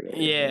pieces or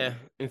whatever. Yeah,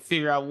 and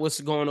figure out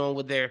what's going on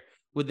with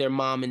their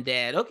mom and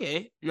dad.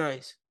 Okay,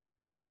 nice.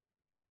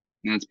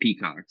 And that's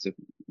Peacock. So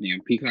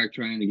Peacock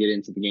trying to get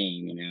into the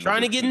game.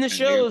 Trying to get in the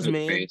shows,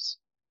 man.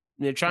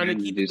 They're trying to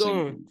keep it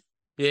going. Something.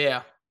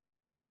 Yeah.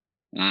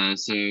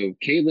 So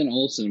Caitlin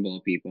Olsen, of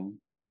all people,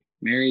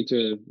 married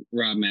to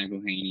Rob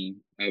McElhenney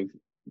of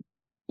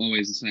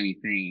Always the Sunny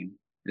fame,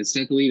 is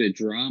set to lead a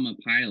drama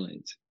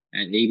pilot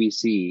at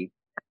ABC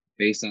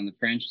based on the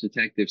French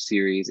detective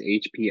series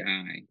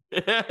HPI.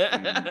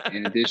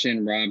 In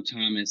addition, Rob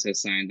Thomas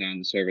has signed on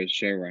to serve as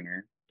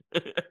showrunner.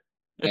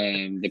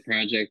 The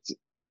project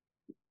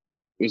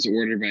was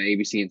ordered by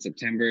ABC in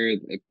September.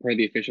 Per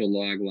the official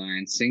log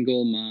line,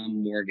 single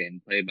mom Morgan,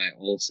 played by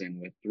Olsen,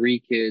 with 3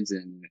 kids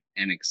and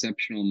an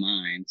exceptional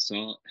mind,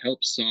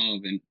 helps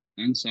solve an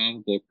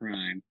unsolvable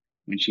crime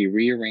when she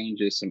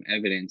rearranges some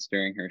evidence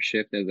during her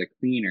shift as a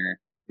cleaner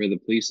for the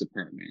police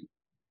department.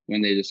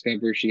 When they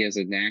discover she has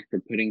a knack for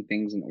putting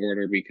things in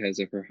order because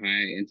of her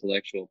high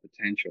intellectual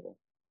potential,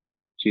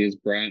 she is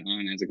brought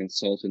on as a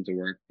consultant to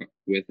work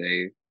with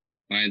a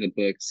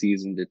by-the-book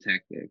seasoned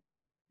detective,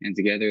 and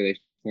together they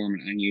form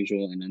an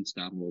unusual and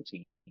unstoppable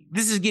team.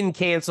 This is getting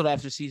canceled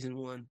after season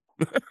 1.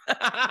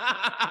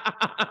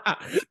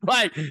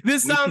 Like,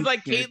 this sounds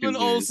like Caitlin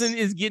Olsen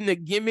is getting a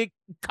gimmick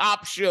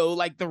cop show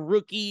like The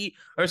Rookie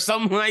or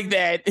something like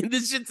that. And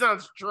this shit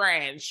sounds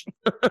trash.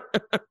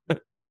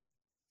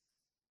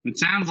 It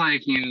sounds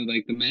like,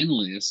 like The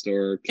Mentalist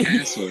or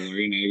Castle, or,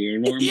 your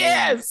normal.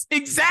 Yes,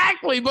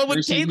 exactly. But with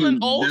Caitlin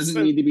Olsen.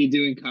 Doesn't need to be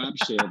doing cop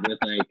shit with,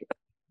 like,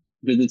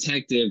 the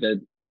detective that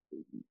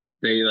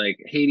they,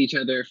 like, hate each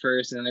other at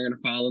first and they're going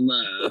to fall in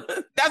love.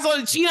 That's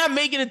why she's not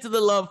making it to the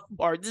love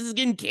part. This is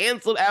getting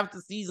canceled after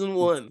season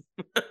 1.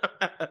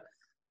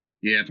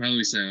 Yeah,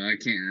 probably so. I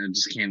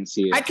just can't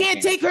see it. I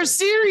can't take her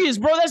serious,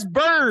 bro. That's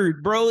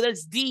Bird, bro.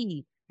 That's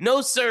D.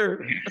 No,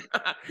 sir.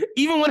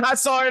 Even when I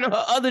saw her in her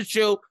other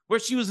show where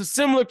she was a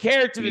similar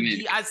character to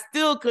D, I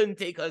still couldn't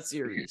take her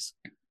serious.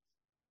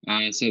 So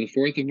the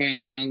 4th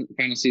and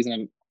final season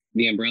of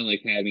The Umbrella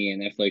Academy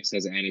and Netflix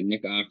has added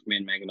Nick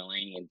Offerman, Megan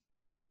Mullany, and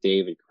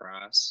David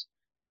Cross.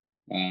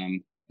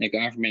 Nick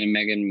Offerman and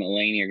Megan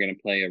Mullany are going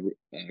to play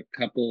a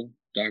couple,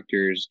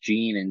 Doctors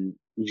Jean and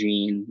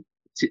Jean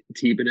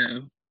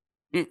Thibodeau.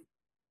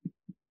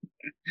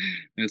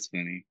 That's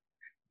funny.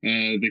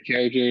 The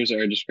characters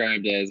are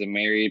described as a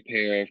married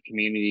pair of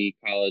community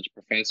college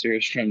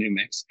professors from New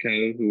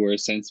Mexico who wear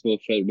sensible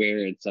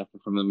footwear and suffer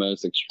from the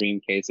most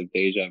extreme case of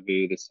deja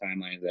vu this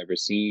timeline has ever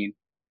seen.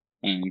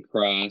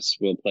 Cross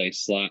will play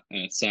Cy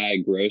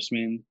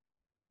Grossman,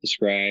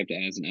 described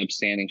as an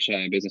upstanding,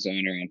 shy business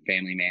owner and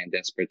family man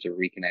desperate to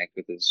reconnect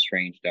with his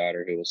estranged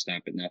daughter who will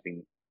stop at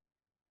nothing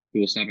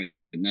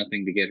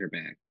to get her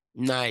back.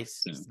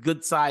 Nice. So,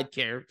 good side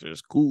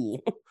characters.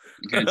 Cool.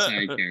 Good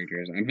side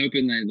characters. I'm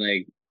hoping that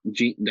like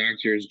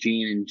Doctors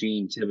Gene and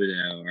Jean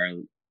Thibodeau are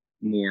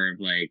more of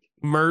like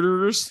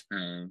murderers.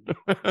 They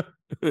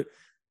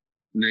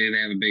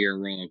have a bigger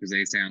role because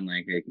they sound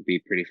like it could be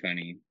pretty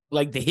funny.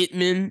 Like the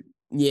Hitman.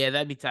 Yeah,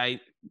 that'd be tight.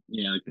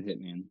 Yeah, like the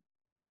Hitman.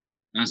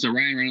 So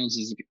Ryan Reynolds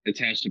is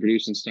attached to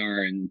produce and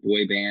star in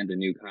Boy Band, the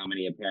new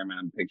comedy of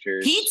Paramount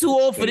Pictures. He too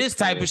old for this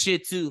type of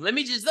shit too. Let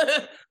me just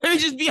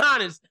be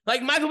honest.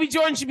 Like Michael B.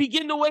 Jordan should be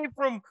getting away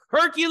from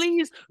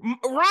Hercules.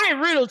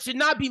 Ryan Reynolds should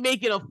not be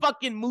making a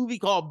fucking movie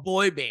called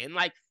Boy Band.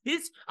 Like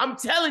this, I'm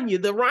telling you,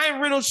 the Ryan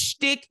Reynolds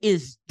shtick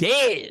is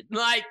dead.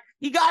 Like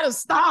he gotta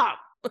stop.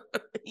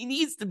 He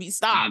needs to be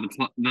stopped.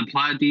 The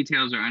plot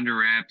details are under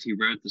wraps. He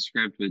wrote the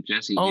script with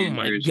Jesse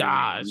Andrews, my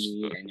gosh,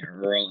 and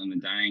Your Earl and the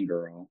Dying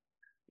Girl.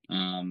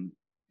 And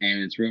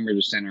it's rumored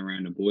to center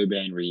around a boy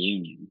band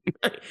reunion.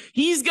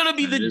 He's gonna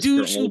be the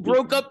douche who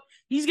broke up.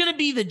 He's gonna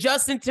be the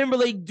Justin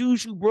Timberlake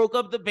douche who broke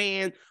up the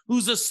band,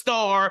 who's a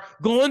star,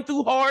 going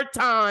through hard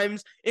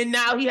times, and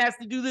now he has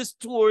to do this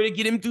tour to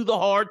get him through the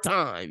hard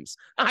times.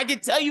 I can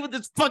tell you what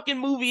this fucking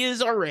movie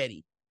is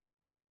already.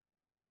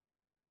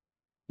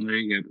 There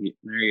you go.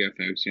 There you go,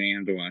 folks. You ain't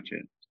have to watch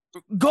it.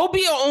 Go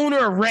be an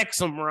owner of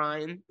Wrexham,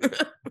 Ryan.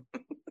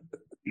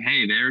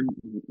 Hey, they're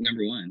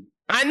number one.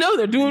 I know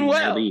they're doing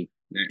well.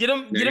 Get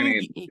them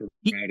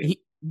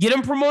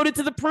promoted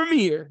to the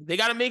premiere. They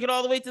got to make it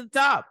all the way to the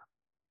top.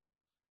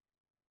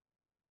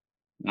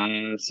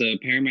 So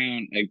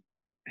Paramount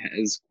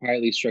has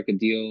quietly struck a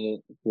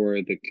deal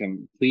for the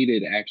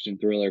completed action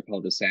thriller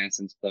called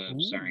Assassin's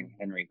Club, starring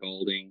Henry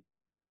Golding.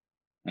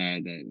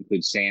 That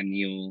includes Sam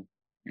Neill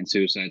and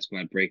Suicide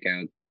Squad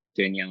breakout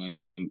Daniela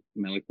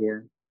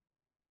Melchior.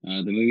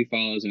 The movie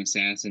follows an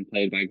assassin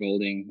played by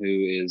Golding who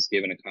is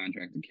given a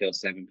contract to kill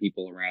 7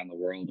 people around the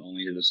world,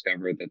 only to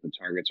discover that the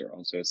targets are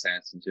also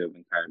assassins who have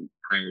been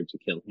hired to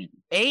kill him.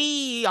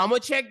 Hey, I'm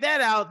going to check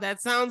that out.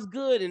 That sounds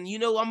good. And you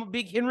know, I'm a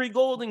big Henry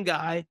Golding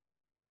guy.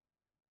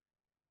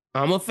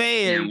 I'm a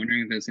fan. Yeah, I'm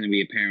wondering if that's going to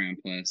be a Paramount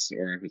Plus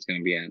or if it's going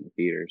to be out in the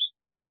theaters.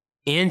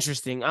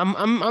 Interesting.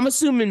 I'm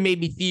assuming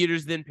maybe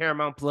theaters then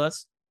Paramount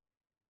Plus.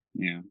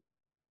 Yeah.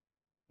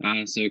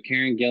 So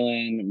Karen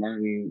Gillan,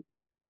 Martin,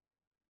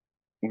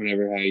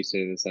 whatever how you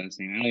say this last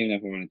name. I don't even know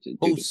if I wanted to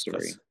do the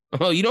story.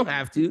 Oh, you don't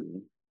have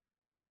to.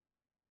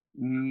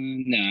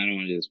 No, I don't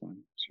want to do this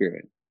one. Screw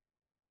it.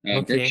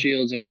 Okay. Brooke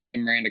Shields and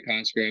Miranda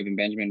Cosgrove and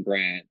Benjamin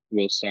Bratt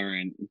will star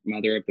in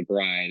Mother of the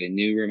Bride, a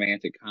new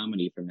romantic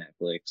comedy from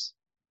Netflix.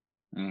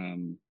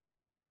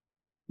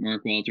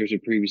 Mark Walters, who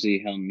previously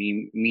held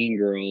Mean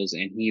Girls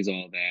and He's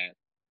All That,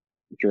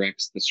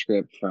 directs the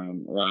script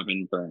from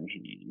Robin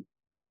Burnham.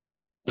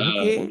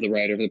 The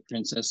writer of the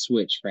Princess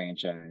Switch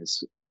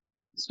franchise,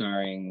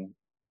 starring,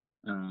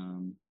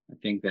 I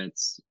think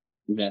that's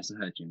Vanessa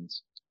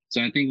Hudgens.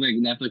 So I think like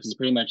Netflix has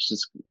pretty much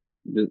just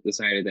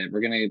decided that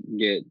we're gonna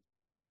get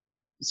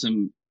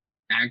some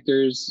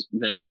actors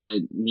that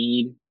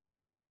need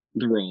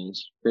the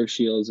roles, Brooke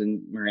Shields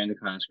and Miranda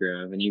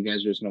Cosgrove, and you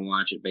guys are just gonna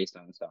watch it based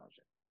on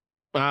nostalgia.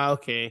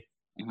 Okay.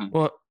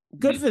 Well,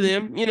 good for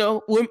them. You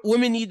know,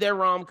 women need their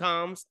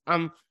rom-coms.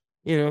 I'm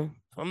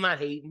not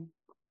hating.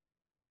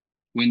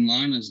 When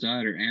Lana's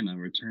daughter Emma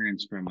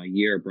returns from a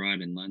year abroad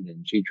in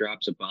London, she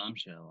drops a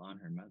bombshell on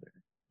her mother.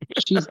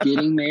 She's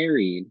getting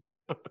married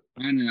on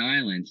an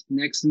island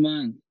next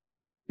month.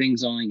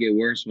 Things only get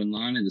worse when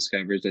Lana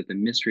discovers that the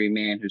mystery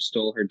man who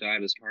stole her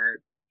daughter's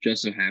heart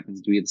just so happens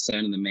to be the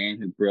son of the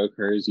man who broke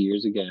hers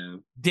years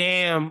ago.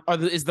 Damn!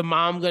 Is the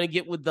mom gonna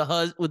get with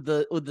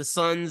the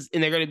sons,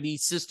 and they're gonna be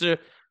sister,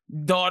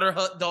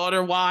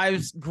 daughter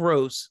wives?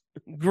 Gross.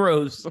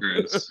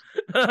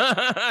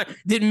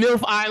 Did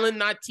MILF Island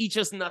not teach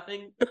us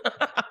nothing?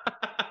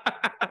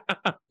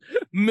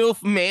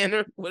 MILF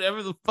Manor,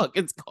 whatever the fuck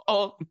it's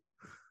called.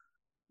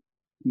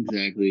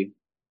 Exactly.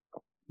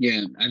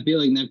 Yeah, I feel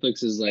like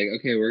Netflix is like,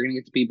 okay, we're gonna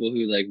get the people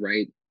who like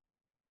write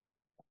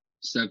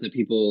stuff that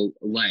people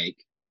like,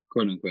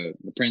 quote unquote,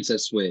 the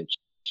Princess Switch.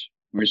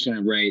 We're just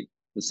gonna write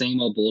the same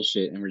old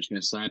bullshit, and we're just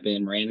gonna slap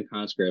in Miranda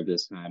Cosgrove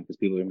this time because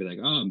people are gonna be like,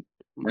 oh,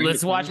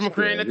 let's watch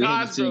Miranda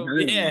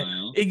Cosgrove.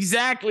 Yeah,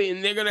 exactly.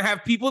 And they're gonna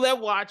have people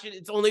that watch it.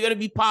 It's only gonna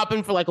be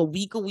popping for like a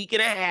week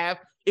and a half.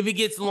 If it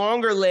gets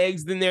longer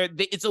legs, then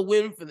it's a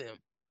win for them.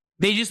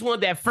 They just want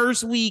that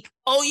first week.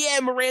 Oh yeah,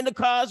 Miranda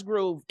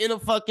Cosgrove in a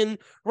fucking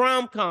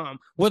rom-com.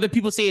 Whether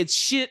people say it's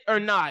shit or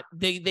not,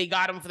 they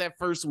got them for that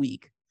first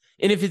week.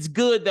 And if it's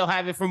good, they'll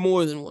have it for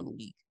more than 1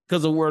 week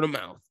because of word of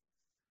mouth.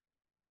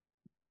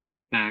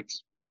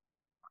 Facts.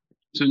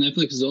 So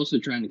Netflix is also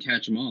trying to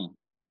catch them all.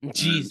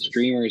 Jesus.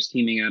 Streamers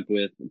teaming up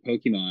with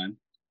Pokemon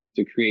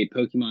to create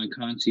Pokemon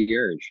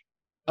Concierge,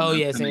 an Oh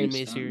yes, upcoming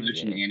animated series.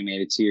 stop-motion Yeah.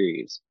 animated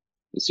series.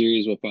 The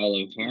series will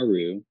follow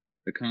Haru,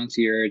 the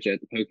concierge at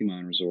the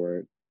Pokemon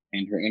Resort,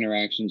 and her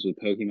interactions with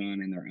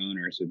Pokemon and their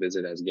owners who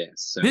visit as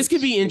guests. So This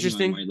could be it's Pokemon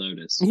interesting. White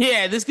Lotus.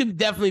 Yeah, this could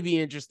definitely be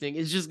interesting.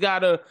 It's just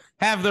gotta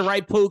have the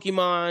right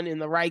Pokemon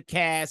and the right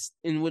cast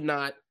and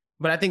whatnot.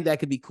 But I think that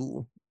could be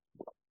cool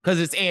because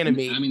it's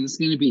animated. I mean, this is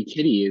going to be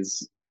Kitty.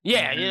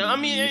 Yeah, you know, I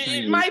mean,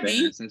 it might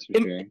be. Fast, that's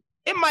for sure.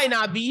 It might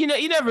not be. You know,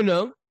 you never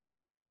know.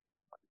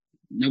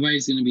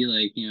 Nobody's going to be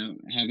like,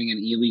 having an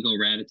illegal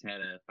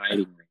Rattata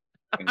fighting ring.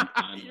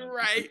 You're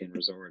right.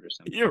 Resort or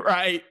something. You're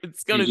right.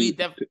 It's gonna be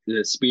definitely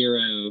the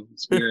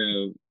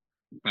Spearow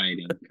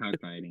fighting,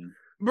 cockfighting.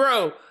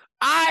 Bro,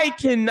 I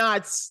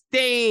cannot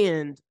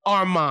stand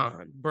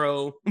Armand,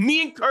 bro.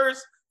 Me and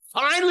Curse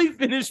finally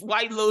finished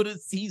White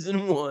Lotus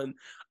season 1.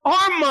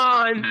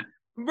 Armand,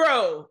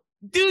 bro,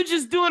 dude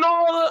just doing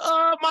all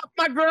the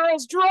my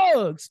girl's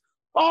drugs.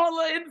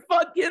 All in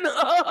fucking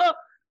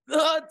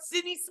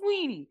Sydney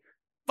Sweeney.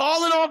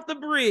 Falling off the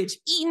bridge,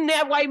 eating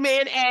that white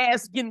man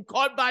ass, getting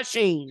caught by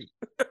Shane.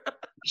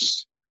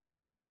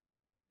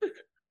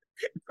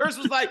 Curse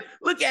was like,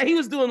 look at, he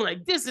was doing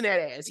like this in that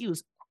ass. He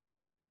was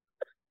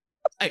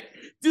like,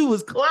 dude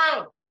was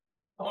clown.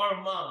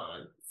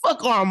 Armand.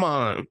 Fuck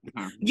Armand.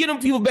 Get them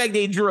people back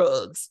their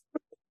drugs.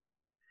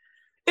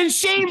 And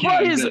Shane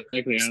brought his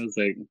exactly. I was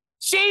like,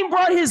 Shane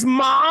brought his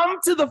mom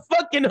to the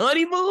fucking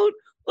honeymoon.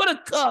 What a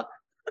cuck.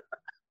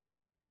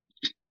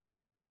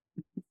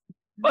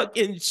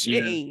 Fucking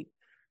Shane.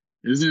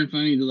 Yeah. Isn't it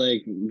funny to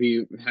like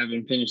be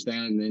having finished that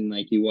and then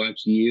like you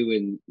watch you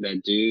and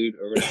that dude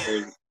or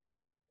whatever?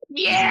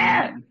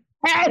 Yeah.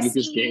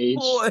 Lucas Gage.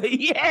 Boy.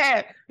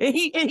 Yeah. And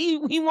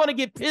he want to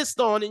get pissed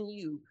on in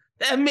you.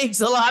 That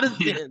makes a lot of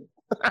sense.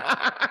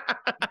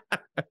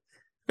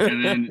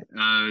 And then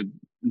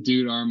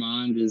dude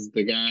Armand is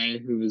the guy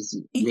who was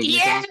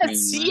yes,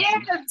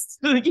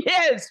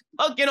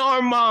 fucking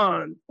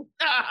Armand.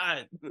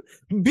 God.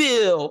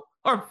 Bill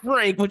or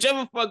Frank,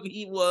 whichever fuck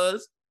he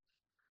was.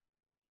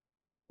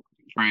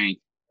 Frank.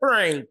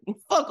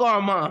 Fuck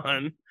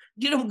Armand.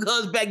 Get them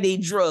guns back their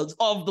drugs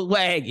off the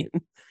wagon.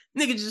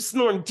 Nigga just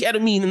snorting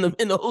ketamine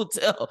in the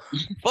hotel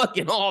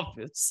fucking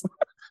office.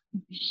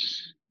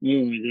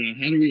 Oh my god,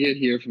 how did we get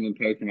here from the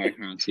Pokemon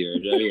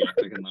concierge?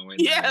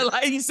 Yeah,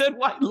 like he said,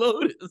 White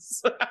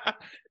Lotus. Oh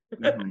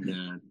my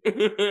god.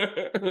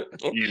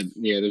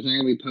 Yeah, there's not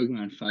gonna be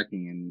Pokemon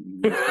fucking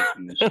in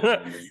this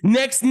show.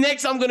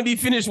 Next, I'm gonna be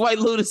finished White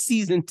Lotus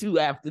season 2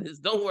 after this.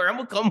 Don't worry, I'm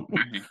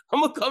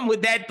gonna come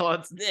with that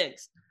thoughts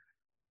next.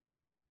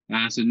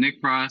 So Nick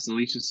Frost,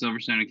 Alicia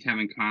Silverstone, and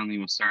Kevin Conley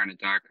will star in a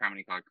dark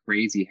comedy called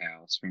Crazy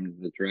House from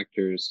the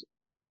directors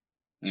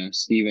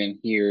Stephen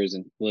Hears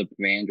and Flip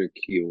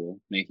Vanderkuel,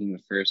 making the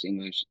first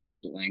English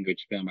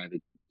language film by the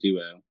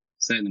duo.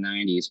 Set in the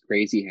 90s,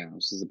 Crazy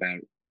House is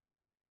about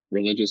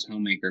religious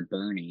homemaker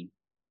Bernie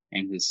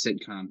and his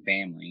sitcom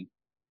family.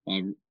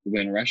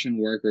 When Russian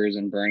workers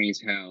in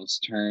Bernie's house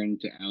turn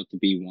out to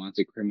be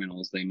wanted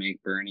criminals, they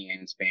make Bernie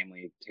and his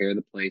family tear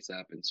the place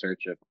up in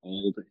search of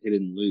old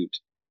hidden loot.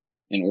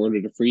 In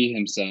order to free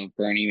himself,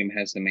 Bernie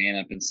has to man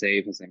up and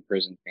save his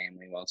imprisoned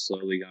family while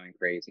slowly going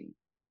crazy.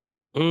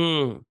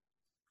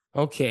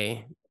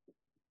 Okay.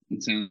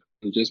 It sounds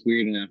just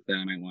weird enough that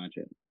I might watch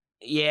it.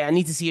 Yeah, I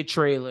need to see a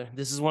trailer.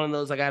 This is one of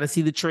those, I got to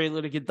see the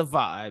trailer to get the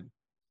vibe.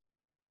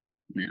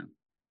 Yeah.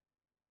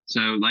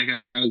 So, like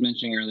I was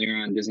mentioning earlier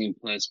on, Disney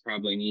Plus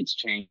probably needs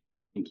change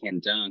in Can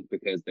Dunk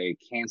because they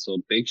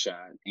canceled Big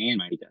Shot and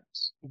Mighty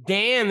Ducks.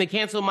 Damn, they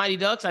canceled Mighty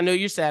Ducks. I know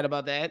you're sad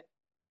about that.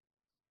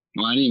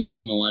 Well, I didn't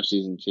even watch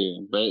season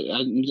 2, but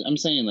I'm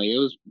saying like it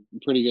was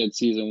pretty good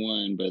season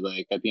 1, but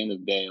like at the end of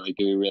the day, like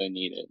do we really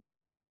need it?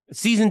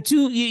 Season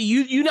 2,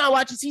 you not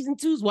watching season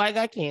 2 is why it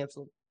got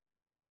canceled.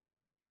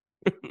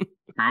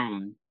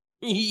 Probably.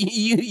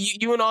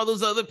 You and all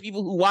those other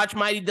people who watch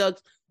Mighty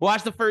Ducks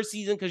watched the first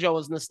season because y'all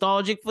was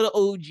nostalgic for the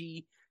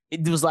OG.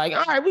 It was like,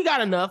 all right, we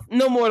got enough.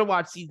 No more to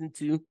watch season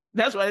 2.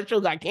 That's why that show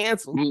got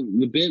canceled. Well,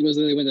 the bit was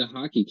that they went to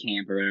hockey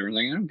camp or whatever.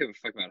 Like, I don't give a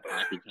fuck about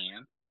hockey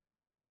camp.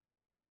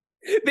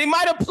 They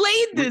might have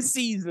played this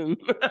season.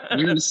 What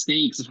are the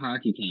stakes of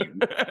hockey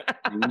camp?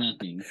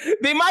 Nothing.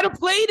 They might have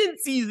played in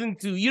season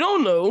 2. You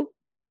don't know.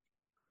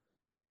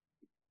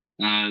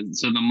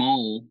 So The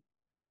Mole,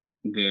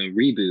 the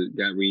reboot,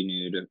 got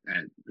renewed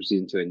for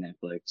season 2 at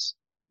Netflix.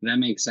 That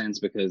makes sense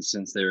because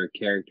since there are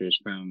characters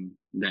from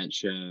that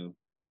show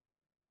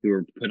who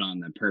were put on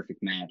the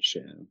Perfect Match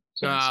show,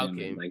 so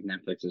okay. Like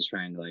Netflix is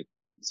trying to like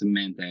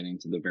cement that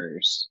into the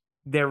verse.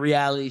 Their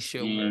reality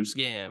show verse,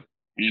 yeah.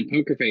 And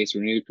Poker Face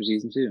renewed for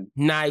season 2.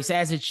 Nice,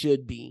 as it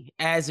should be,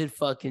 as it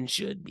fucking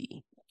should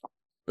be.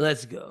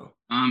 Let's go.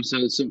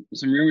 So some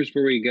rumors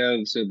before we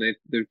go. So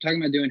they're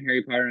talking about doing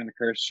Harry Potter and the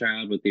Cursed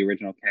Child with the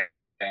original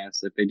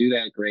cast. If they do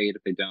that, great.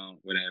 If they don't,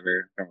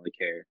 whatever. Don't really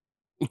care.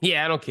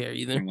 Yeah, I don't care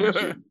either. I'm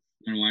gonna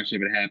watch it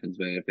if it happens,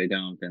 but if they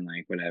don't, then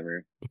like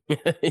whatever.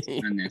 It's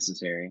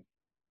unnecessary.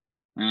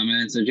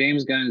 And so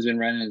James Gunn has been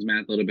running his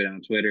mouth a little bit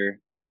on Twitter,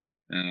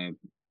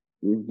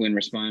 when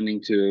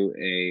responding to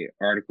a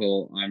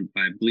article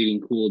by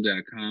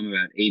bleedingcool.com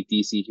about 8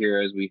 DC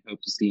heroes we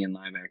hope to see in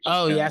live action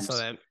Oh, films. yeah, I saw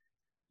that.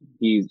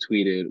 He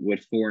tweeted,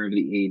 "Would 4 of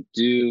the 8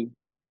 do?"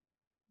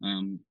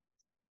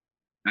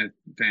 I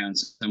found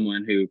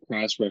someone who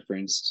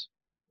cross-referenced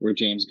where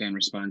James Gunn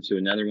responded to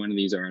another one of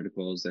these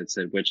articles that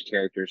said which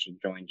character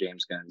should join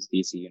James Gunn's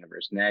DC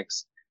universe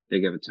next. They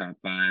give a top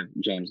 5.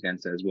 James Gunn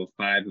says, "Will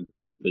 5 of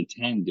the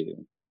 10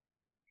 do?"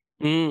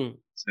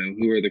 So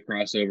who are the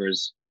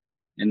crossovers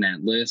in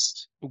that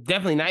list?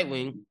 Definitely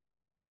Nightwing.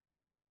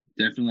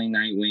 Definitely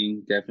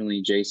Nightwing.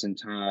 Definitely Jason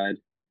Todd.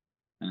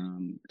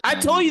 I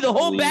told you the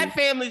whole Bat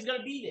family is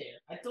gonna be there.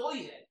 I told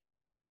you that.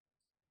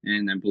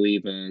 And I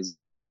believe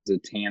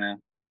Zatanna.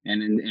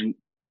 And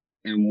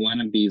in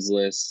one of these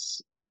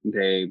lists,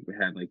 they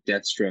have like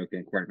Deathstroke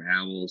and Court of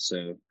Owls.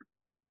 So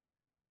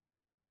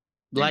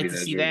like to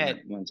see that.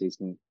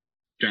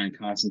 John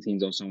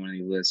Constantine's also on one of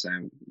these lists.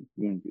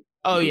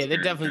 Oh yeah,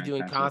 they're definitely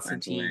doing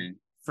Constantine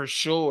for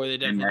sure. They're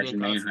definitely and Martian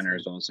Manhunter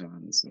is also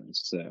on this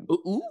list. So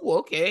ooh,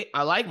 okay,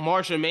 I like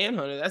Martian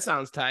Manhunter. That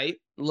sounds tight.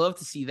 Love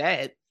to see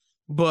that.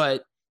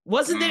 But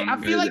wasn't there? I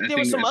feel like there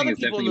were some other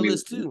people on the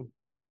list too.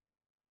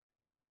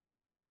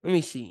 Let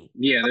me see.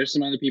 Yeah, there's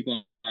some other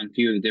people on a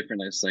few of the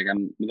different lists. Like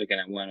I'm looking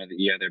at one or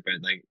the other,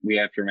 but like we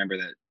have to remember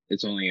that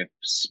it's only a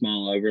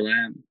small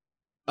overlap.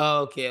 Oh,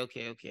 okay.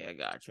 I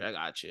got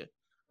you.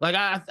 Like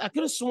I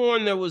could have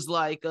sworn there was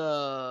like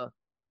oh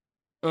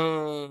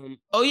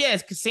yeah,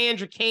 it's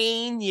Cassandra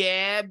Cain.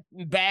 Yeah,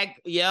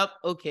 back. Yep.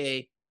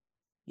 Okay.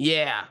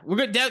 Yeah,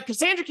 we're gonna.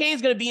 Cassandra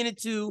Cain's gonna be in it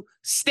too.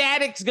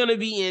 Static's gonna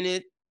be in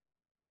it.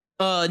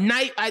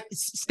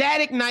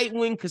 Static,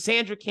 Nightwing,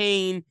 Cassandra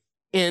Cain,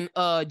 and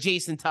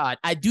Jason Todd.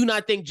 I do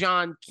not think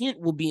John Kent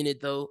will be in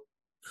it though.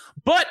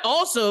 But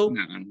also,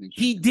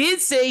 he did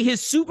say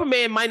his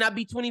Superman might not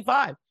be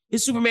 25.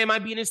 His Superman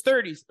might be in his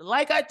 30s.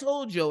 Like I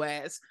told your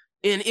ass.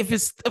 And if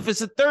it's a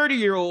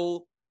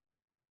 30-year-old,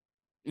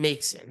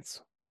 makes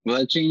sense. Well,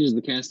 that changes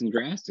the casting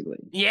drastically.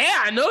 Yeah,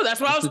 I know. That's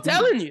what I was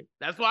telling you.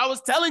 That's why I was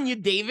telling you,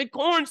 David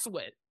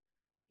Cornsweet.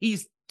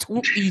 He's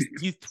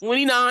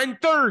 29,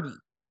 30.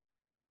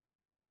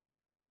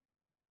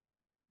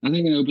 I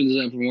think it opens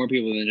it up for more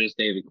people than just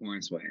David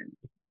Cornsweet.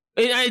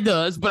 It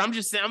does, but I'm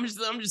just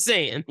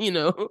saying, you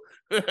know,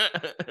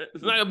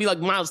 it's not gonna be like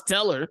Miles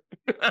Teller.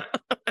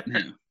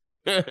 No.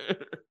 But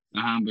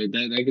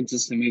that gets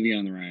us the movie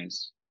on the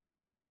rise.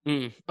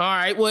 All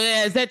right. Well,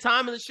 yeah, it's that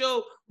time of the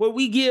show where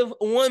we give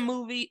one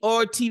movie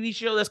or TV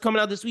show that's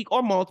coming out this week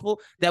or multiple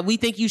that we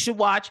think you should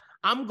watch.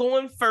 I'm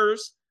going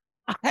first.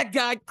 I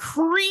got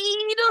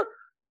Creed,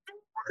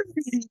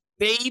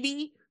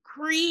 baby.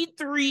 Creed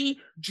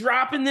 3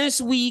 dropping this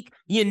week.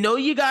 You know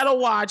you gotta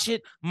watch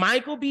it.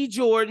 Michael B.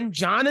 Jordan,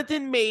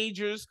 Jonathan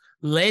Majors.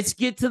 Let's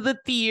get to the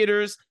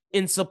theaters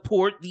and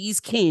support these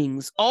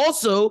kings.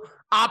 Also,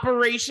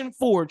 Operation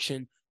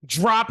Fortune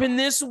dropping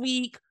this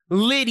week.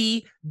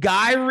 Liddy,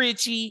 Guy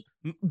Ritchie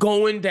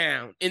going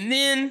down. And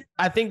then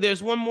I think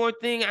there's one more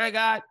thing I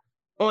got.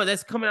 Oh,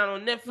 that's coming out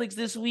on Netflix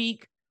this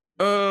week.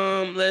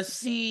 Let's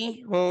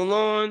see. Hold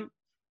on.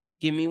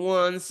 Give me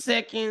 1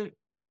 second.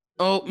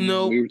 Oh,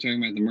 no. We were talking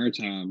about the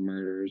Murtaugh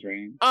murders,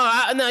 right?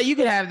 Oh, no, you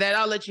can have that.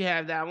 I'll let you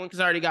have that one because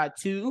I already got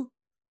 2.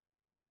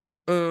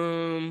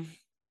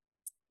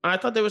 I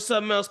thought there was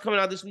something else coming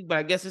out this week, but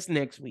I guess it's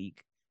next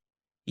week.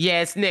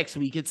 Yeah, it's next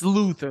week. It's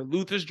Luther.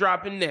 Luther's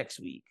dropping next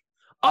week.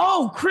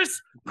 Oh,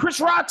 Chris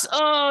Rock's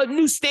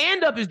new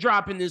stand-up is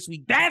dropping this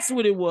week. That's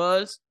what it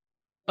was.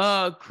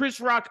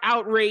 Chris Rock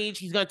outrage.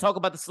 He's gonna talk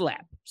about the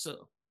slap.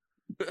 So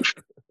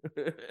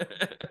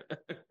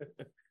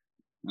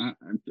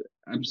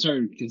I'm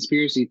sorry,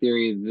 conspiracy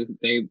theory.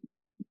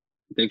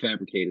 They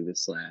fabricated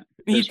this slap.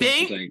 You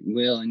think? Like,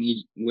 Will, I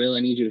need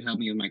you to help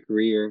me with my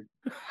career.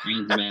 I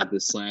need to have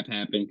this slap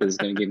happen because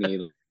it's gonna give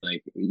me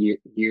like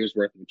years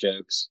worth of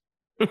jokes.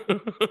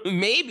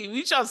 Maybe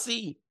we shall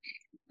see.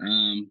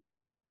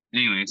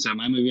 Anyway, so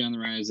my movie on the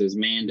rise is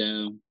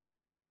Mando.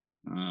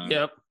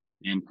 Yep.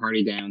 And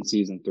Party Down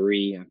season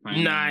 3. I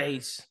finally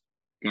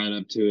got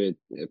up to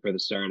it for the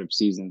start of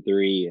season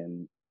 3,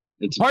 and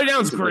Party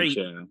Down's great.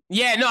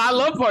 Yeah, no, I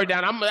love Party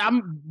Down.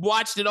 I'm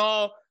watched it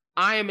all.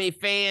 I am a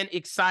fan.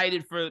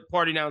 Excited for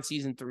Party Down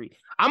season 3.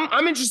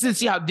 I'm interested to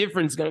see how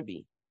different it's gonna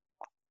be.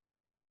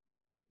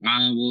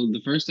 Well,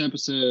 the first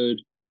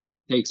episode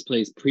takes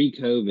place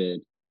pre-COVID,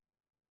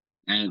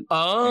 and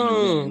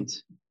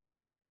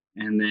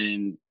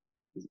then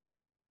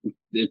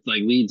it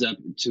like leads up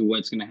to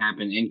what's going to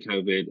happen in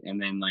COVID,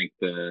 and then like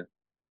the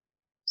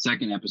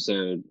second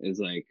episode is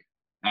like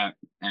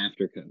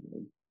after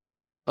COVID.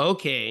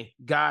 Okay,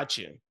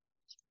 gotcha.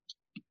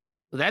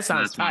 Well, that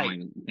sounds tight. That's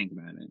how I think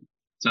about it.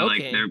 So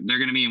like they're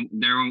going to be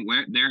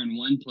they're in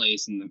one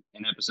place in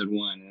episode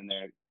 1, and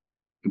they're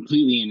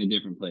completely in a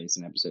different place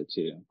in episode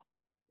 2.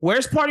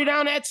 Where's Party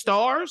Down at?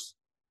 Stars?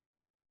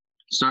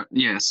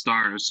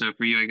 Stars. So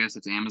for you, I guess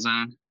it's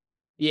Amazon.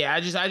 Yeah, I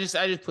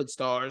just put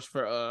Stars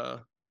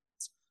for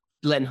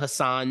letting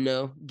Hassan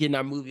know, getting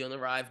our movie on the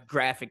ride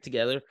graphic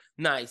together.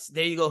 Nice.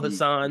 There you go,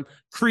 Hassan.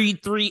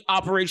 Creed 3,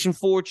 Operation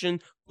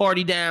Fortune,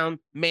 Party down,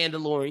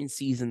 Mandalorian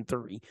season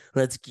 3.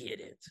 Let's get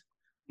it.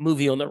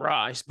 Movie on the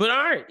rise. But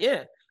all right,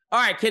 yeah. All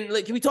right, can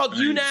we talk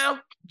you now,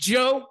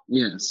 Joe?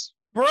 Yes.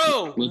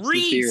 Bro, What's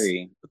Reese. the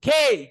theory?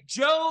 Okay,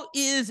 Joe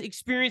is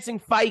experiencing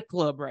Fight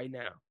Club right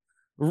now.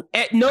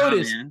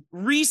 Notice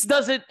Reese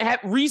doesn't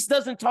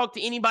talk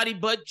to anybody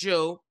but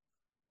Joe.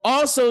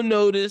 Also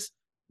notice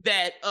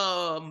that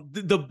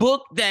the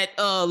book that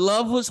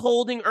Love was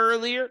holding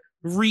earlier,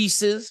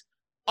 Reese's.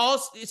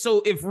 Also,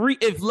 so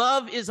if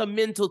Love is a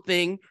mental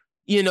thing,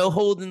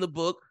 holding the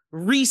book,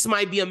 Reese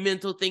might be a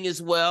mental thing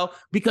as well,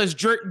 because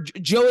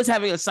Joe is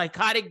having a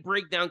psychotic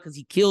breakdown because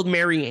he killed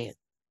Marianne.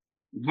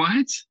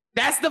 What?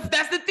 That's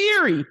the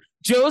theory.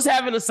 Joe's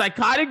having a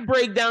psychotic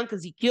breakdown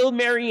because he killed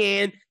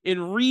Marianne,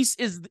 and Reese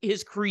is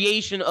his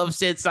creation of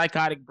said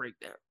psychotic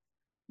breakdown.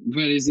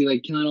 But is he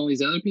like killing all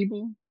these other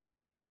people?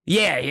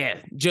 Yeah.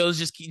 Joe's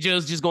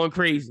just going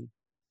crazy.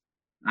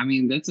 I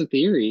mean, that's a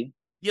theory.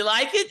 You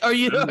like it? Or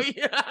you know?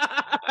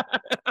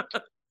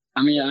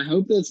 I mean, I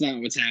hope that's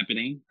not what's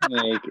happening.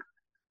 Like,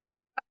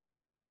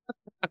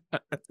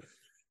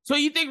 so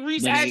you think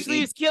Reese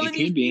actually is killing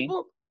these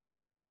people?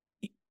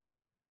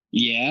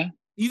 Yeah.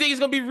 You think it's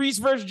gonna be Reese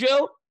versus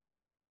Joe?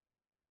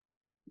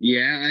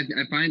 Yeah,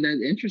 I find that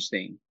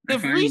interesting.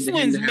 If Reese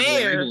wins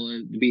mayor,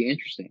 it'd be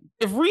interesting.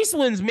 If Reese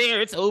wins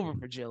mayor, it's over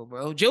for Joe,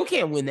 bro. Joe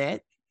can't win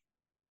that.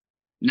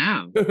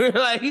 No.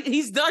 Like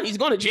he's done. He's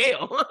going to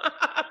jail.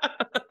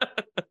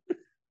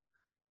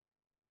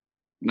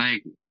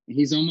 Like,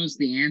 he's almost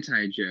the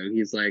anti-Joe.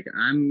 He's like,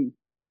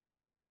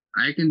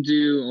 I can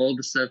do all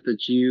the stuff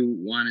that you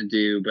want to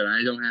do, but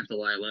I don't have to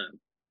lie low.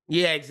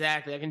 Yeah,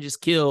 exactly. I can just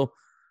kill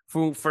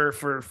for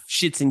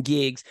shits and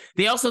gigs.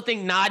 They also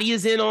think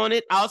Nadia's in on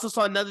it. I also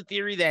saw another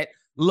theory that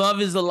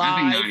Love is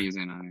alive. I think Nadia's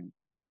in on it.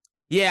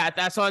 Yeah,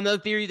 I saw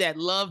another theory that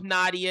Love,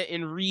 Nadia,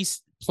 and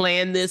Reese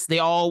planned this. They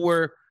all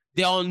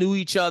knew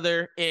each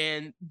other,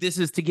 and this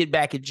is to get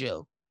back at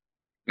Joe.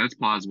 That's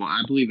plausible.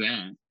 I believe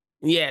that.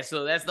 Yeah,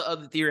 so that's the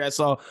other theory I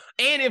saw.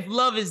 And if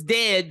Love is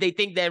dead, they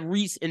think that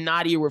Reese and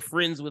Nadia were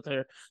friends with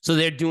her, so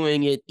they're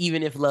doing it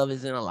even if Love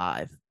isn't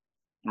alive.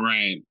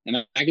 Right,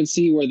 and I can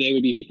see where they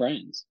would be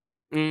friends.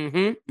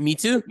 Mm-hmm. Me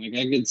too. Like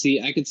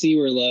I could see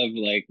where Love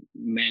like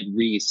met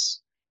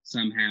Reese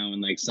somehow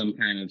in like some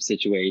kind of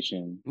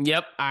situation.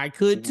 Yep, I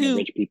could too.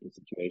 Rich people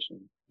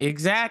situation.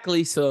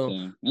 Exactly.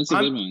 So that's a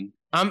good one.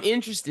 I'm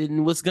interested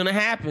in what's gonna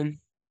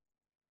happen.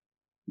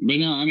 But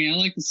no, I mean I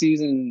like the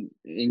season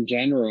in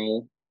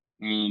general.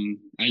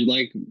 I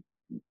like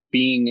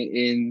being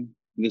in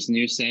this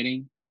new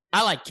setting.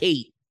 I like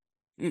Kate.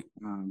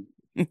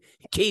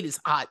 Kate is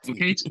hot.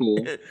 Kate's cool.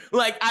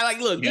 Look,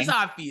 this is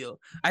how I feel.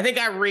 I think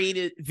I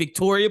rated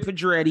Victoria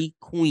Pedretti,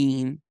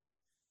 Queen,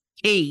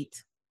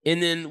 Kate,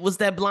 and then what's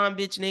that blonde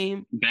bitch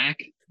name?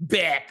 Beck.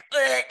 Beck.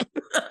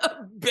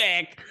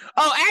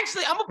 Oh,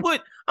 actually, I'm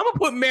gonna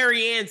put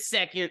Marianne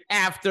second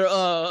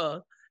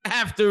after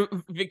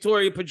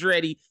Victoria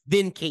Pedretti,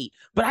 then Kate.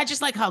 But I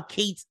just like how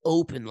Kate's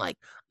open, like,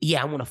 yeah,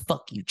 I want to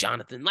fuck you,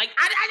 Jonathan. Like,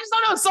 I just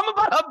don't know, something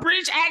about her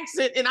British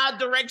accent and how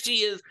direct she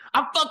is.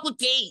 I fuck with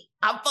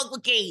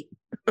Kate.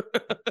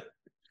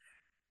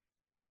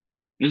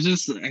 It's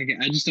just, I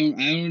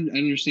don't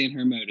understand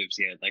her motives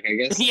yet. Like, I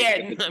guess.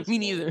 Yeah, me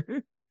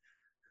neither.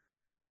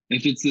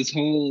 If it's this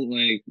whole,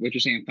 like, what you're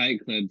saying,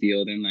 Fight Club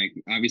deal, then, like,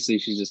 obviously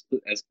she's just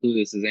as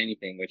clueless as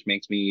anything, which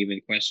makes me even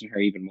question her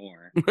even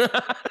more.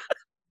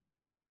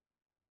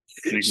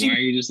 Like, why are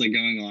you just like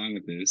going along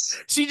with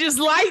this? She just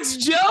likes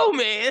Joe,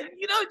 man.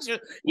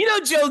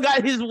 Joe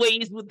got his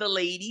ways with the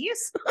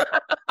ladies.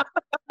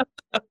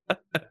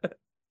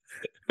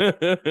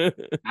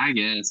 I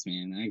guess,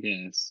 man. I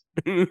guess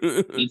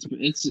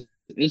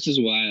it's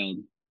just wild.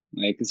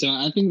 Like, so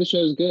I think the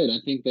show's good. I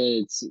think that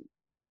it's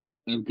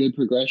a good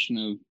progression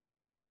of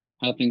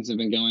how things have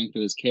been going for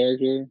this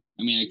character.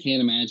 I mean, I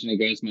can't imagine it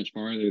goes much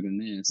farther than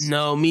this.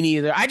 No, me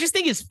neither. I just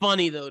think it's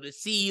funny though to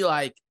see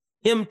like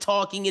him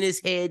talking in his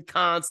head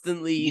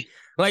constantly.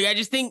 Like, I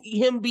just think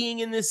him being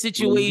in this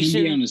situation.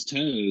 Him being on his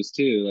toes,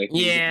 too. Like,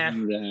 yeah.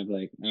 Him to have,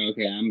 like, oh,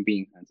 okay, I'm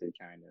being hunted,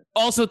 kind of.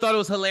 Also thought it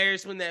was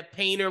hilarious when that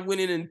painter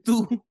went in and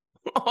threw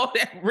all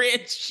that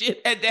red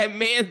shit at that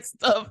man's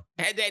stuff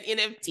at that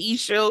NFT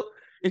show.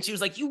 And she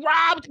was like, you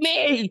robbed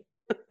me.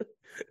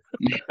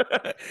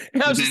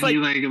 And I was just like,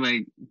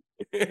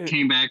 he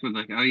came back with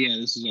like, oh yeah,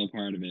 this is all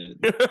part of it.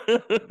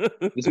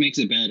 This makes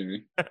it better.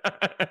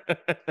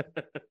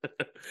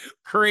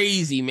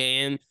 Crazy,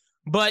 man.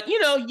 But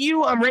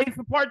I'm ready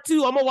for part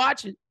 2. I'm gonna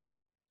watch it.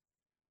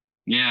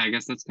 Yeah, I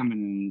guess that's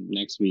coming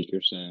next week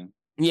or so.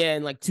 Yeah,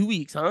 in like 2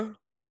 weeks, huh?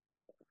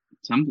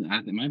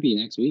 It might be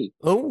next week.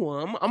 Oh,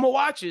 I'm gonna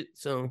watch it.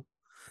 So,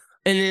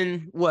 and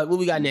then what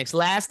we got next?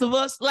 Last of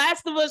Us.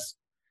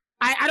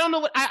 I don't know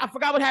what I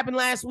forgot what happened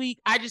last week.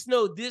 I just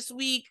know this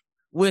week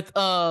with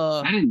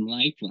I didn't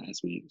like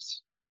last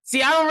week's.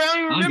 See, I don't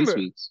really remember.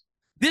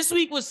 This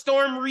week was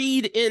Storm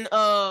Reed and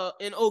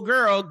Oh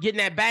Girl getting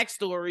that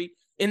backstory.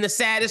 And the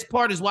saddest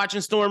part is watching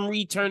Storm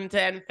Reed turn into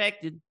that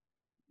infected.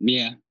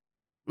 Yeah.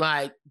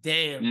 Like,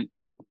 damn.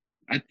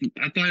 I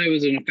thought it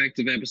was an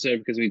effective episode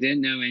because we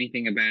didn't know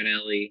anything about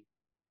Ellie.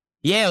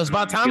 Yeah, it was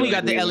about time we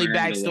got the Ellie learned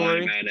backstory. A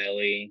lot about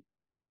Ellie.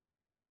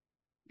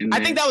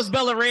 I think that was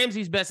Bella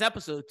Ramsey's best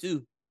episode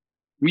too.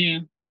 Yeah,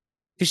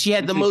 because she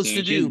had the most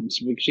to do.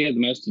 She had the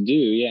most to do.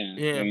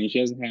 Yeah. I mean, she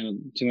hasn't had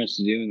too much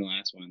to do in the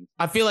last one.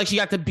 I feel like she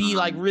got to be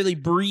like really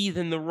breathe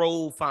in the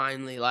role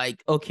finally.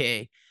 Like,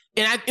 okay,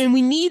 and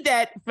we need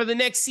that for the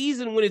next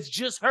season when it's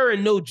just her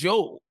and no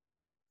Joel.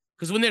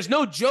 Because when there's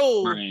no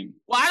Joel, right.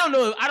 Well, I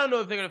don't know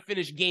if they're gonna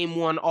finish game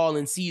 1 all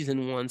in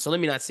season 1. So let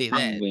me not say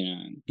Probably that.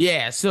 Not.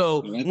 Yeah.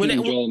 So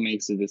when Joel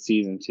makes it to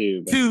season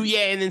 2,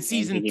 and then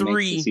season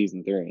 3.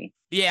 Season 3.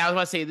 Yeah, I was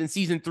about to say then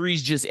season 3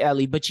 is just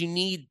Ellie, but you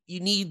need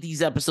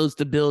these episodes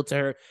to build to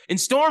her. And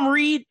Storm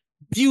Reed,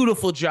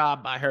 beautiful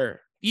job by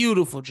her.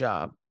 Beautiful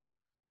job.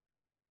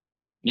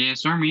 Yeah,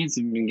 Storm Reed's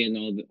been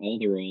getting all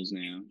the roles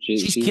now.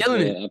 She's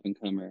killing it. Up and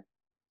comer.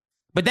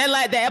 But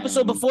that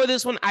episode before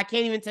this one, I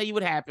can't even tell you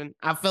what happened.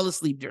 I fell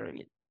asleep during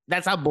it.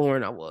 That's how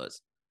boring I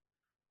was.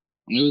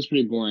 It was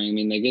pretty boring. I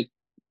mean, they get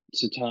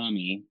to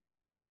Tommy.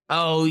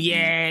 Oh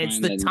yeah, it's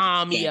the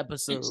Tommy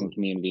episode.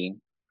 Community.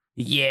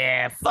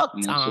 Yeah, fuck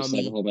and Tommy. It's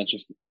just like a whole bunch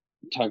of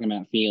talking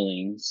about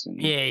feelings. And,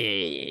 yeah.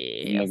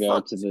 And they go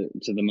to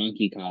the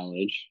monkey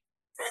college,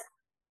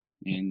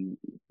 and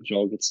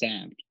Joel gets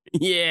stabbed.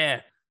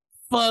 Yeah,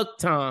 fuck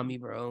Tommy,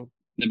 bro.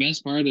 The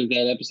best part of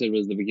that episode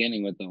was the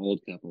beginning with the old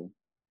couple.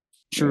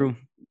 True.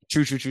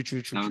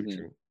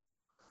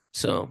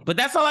 So, but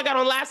that's all I got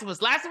on Last of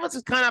Us. Last of Us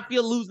is kind of, I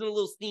feel, losing a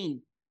little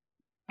steam.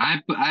 I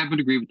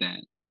would agree with that.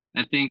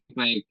 I think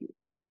like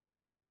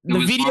the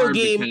video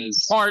game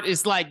part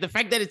is like the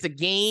fact that it's a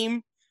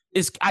game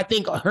is, I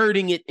think,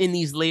 hurting it in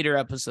these later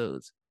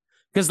episodes.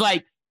 Because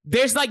like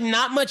there's like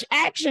not much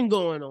action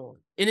going on,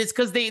 and it's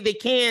because they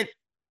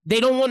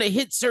don't want to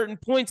hit certain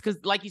points because,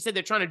 like you said,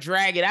 they're trying to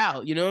drag it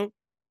out. You know,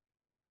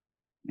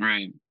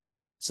 right?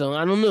 So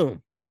I don't know.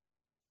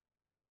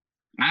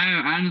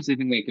 I honestly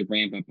think they could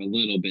ramp up a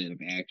little bit of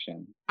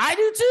action. I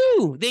do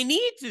too. They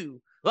need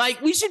to. Like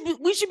we should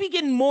be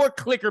getting more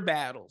clicker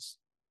battles.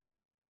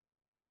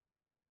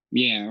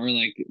 Yeah, or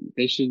like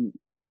they should.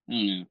 I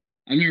don't know.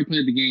 I've never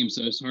played the game,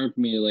 so it's hard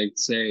for me to like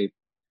say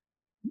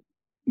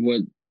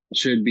what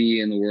should be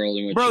in the world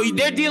and what. Bro,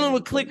 they're dealing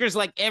with clickers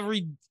like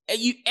every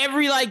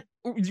every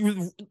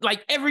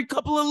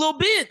couple of little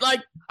bit.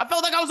 Like I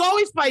felt like I was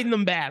always fighting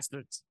them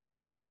bastards.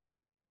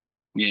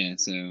 Yeah,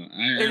 so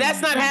and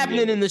that's not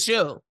happening in the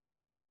show.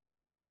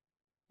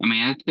 I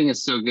mean, I think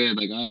it's so good.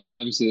 Like,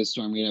 obviously, the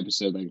Storm Reed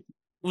episode, like,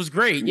 was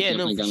great. Yeah,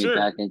 no, for sure. Got me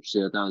back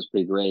interested. I thought it was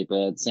pretty great,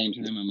 but at the same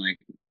time, I'm like,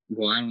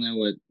 well, I don't know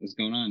what is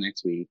going on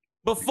next week.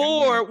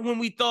 Before, when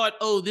we thought,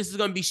 oh, this is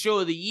going to be show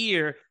of the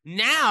year,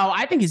 now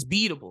I think it's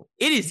beatable.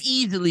 It is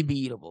easily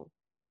beatable.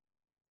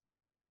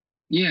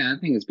 Yeah, I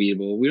think it's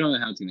beatable. We don't know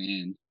how it's going to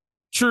end.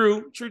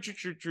 True.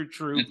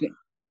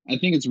 I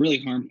think it's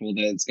really harmful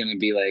that it's going to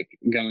be like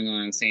going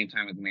on at the same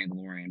time with The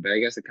Mandalorian, but I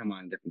guess it come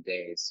on different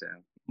days. So,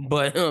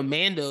 but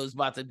Mando's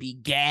about to be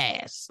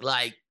gas,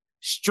 like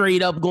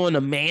straight up going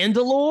to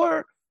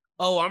Mandalore.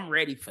 Oh, I'm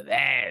ready for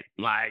that.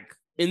 Like,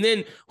 and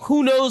then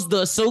who knows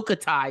the Ahsoka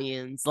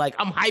tie-ins? Like,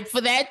 I'm hyped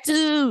for that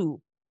too.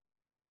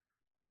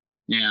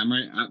 Yeah, I'm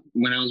right.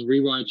 When I was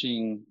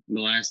rewatching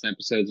the last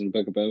episodes in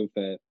Book of Boba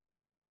Fett,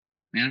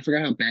 man, I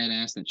forgot how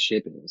badass that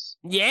ship is.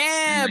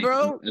 Yeah, like,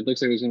 bro. It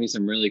looks like there's gonna be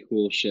some really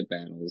cool ship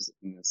battles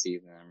in the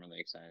season. I'm really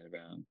excited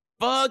about.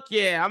 Fuck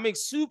yeah, I'm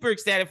super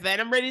excited for that.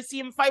 I'm ready to see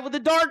him fight with the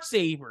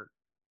Darksaber.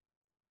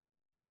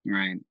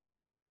 Right.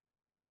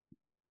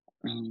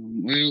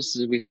 What else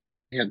did we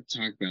have to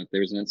talk about?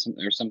 There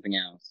was something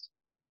else.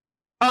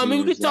 I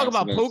mean, we could talk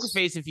about Poker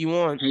Face if you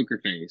want.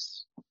 Poker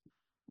Face,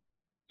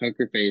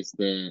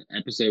 the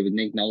episode with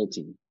Nick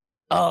Nolte.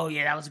 Oh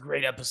yeah, that was a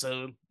great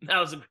episode. That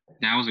was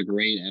a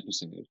great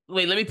episode.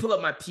 Wait, let me pull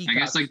up my Peacock. I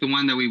guess like the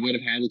one that we would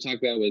have had to talk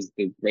about was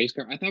the race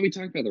car. I thought we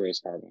talked about the race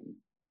car one.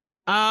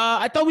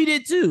 I thought we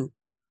did too.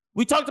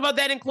 We talked about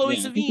that in Chloe Savini.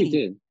 I think we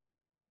did.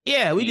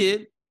 Yeah, we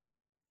did.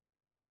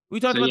 We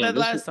talked about that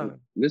last time.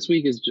 This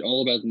week is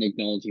all about the Nick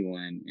Nolte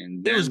one,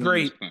 and it was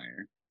great.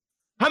 Fire.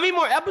 How many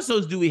more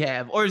episodes do we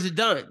have, or is it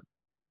done?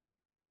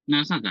 No,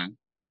 it's not done.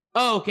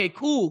 Oh, okay,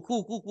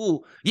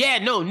 cool. Yeah,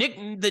 no,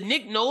 the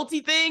Nick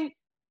Nolte thing,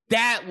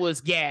 that was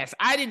gas.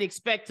 I didn't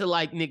expect to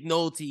like Nick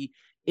Nolte.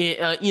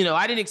 I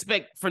didn't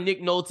expect for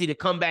Nick Nolte to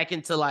come back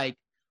into like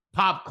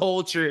pop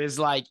culture as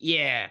like,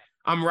 yeah,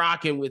 I'm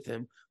rocking with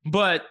him.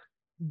 But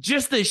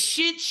just the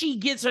shit she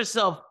gets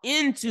herself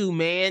into,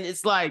 man,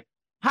 it's like,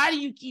 how do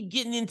you keep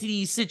getting into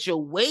these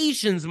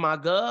situations, my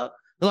girl?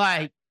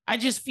 Like, I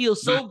just feel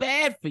so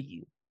bad for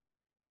you.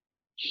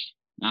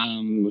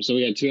 So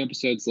we got 2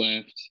 episodes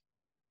left.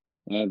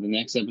 The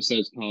next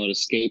episode's called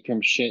Escape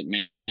from Shit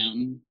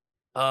Mountain.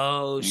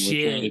 Oh, and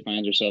shit. Charlie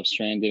finds herself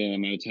stranded in a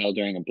motel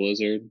during a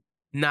blizzard.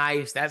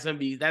 Nice. That's gonna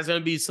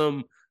be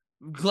some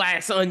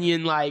Glass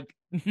Onion, like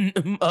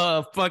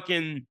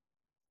fucking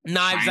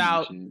Knives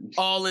Out,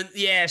 all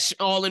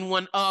in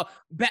one.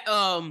 Bad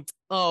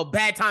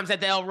Times at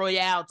the El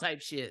Royale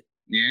type shit.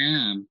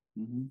 Yeah.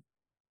 Mm-hmm.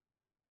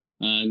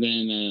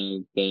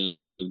 Then the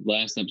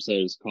last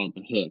episode is called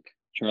The Hook.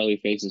 Charlie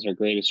faces her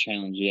greatest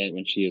challenge yet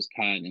when she is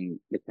caught in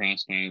the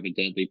crossfire of a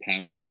deadly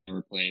power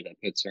play that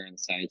puts her in the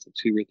sights of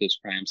two ruthless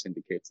crime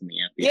syndicates in the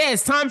FBI. Yeah,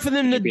 it's time for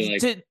them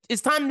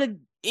it's time to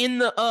end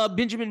the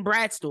Benjamin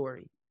Bratt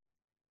story.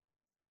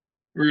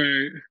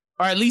 Right.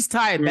 Or at least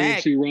tie it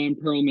back. See Ron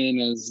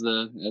Perlman as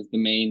the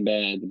main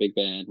bad, the big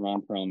bad,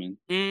 Ron Perlman.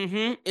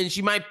 Mm-hmm. And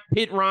she might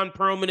pit Ron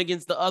Perlman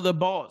against the other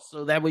boss,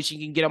 so that way she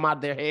can get them out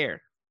of their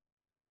hair.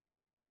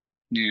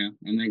 Yeah,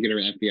 and then get her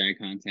FBI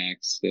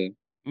contacts to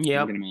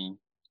get them all.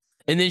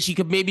 And then she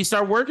could maybe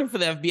start working for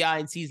the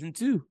FBI in season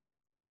 2.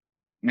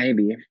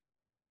 Maybe.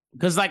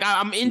 Because like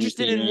I'm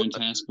interested in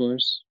task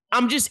force.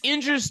 I'm just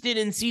interested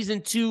in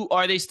season 2.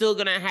 Are they still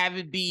gonna have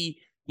it be,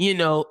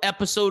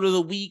 episode of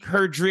the week,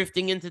 her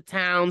drifting into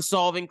town,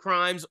 solving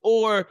crimes,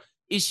 or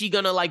is she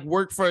gonna like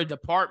work for a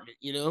department,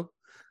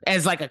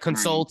 as like a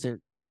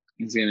consultant?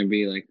 It's gonna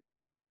be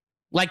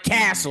like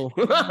Castle.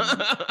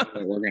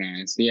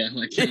 Organized. Yeah,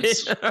 like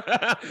Castle.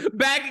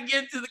 Back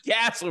again to the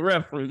Castle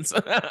reference.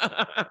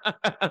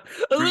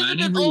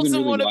 Elizabeth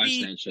Olsen wanna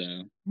be that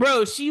show.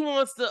 Bro, she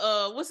wants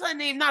to what's her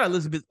name? Not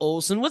Elizabeth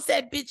Olsen. What's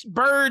that bitch?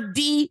 Bird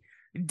D?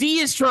 D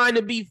is trying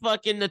to be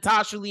fucking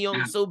Natasha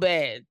Lyonne so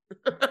bad.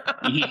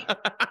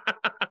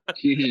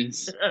 She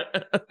is.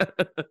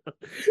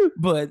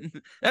 But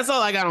that's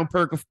all I got on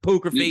Poker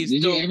Face.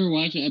 Did you ever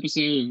watch an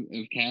episode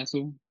of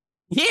Castle?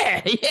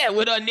 Yeah,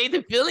 with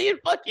Nathan Fillion.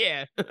 Fuck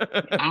yeah.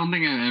 I don't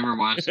think I've ever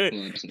watched a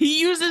full episode.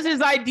 He uses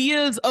his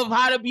ideas of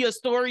how to be a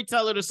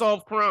storyteller to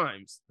solve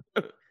crimes.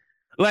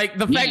 Like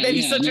the fact that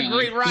he's such a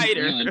great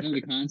writer. I know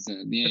the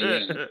concept.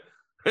 Yeah.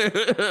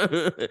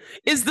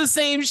 It's the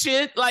same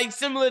shit, like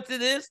similar to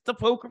this, to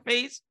Poker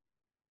Face.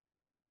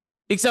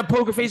 Except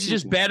Poker Face is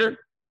just better.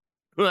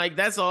 Like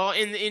that's all.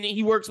 And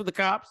he works with the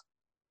cops.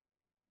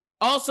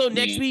 Also,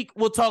 next week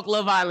we'll talk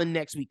Love Island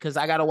next week because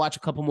I gotta watch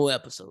a couple more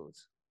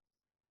episodes.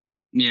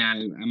 Yeah,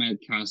 I'm at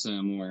Casa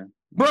Amor.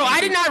 Bro,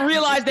 I did not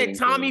realize that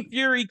Tommy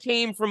Fury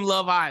came from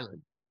Love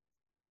Island.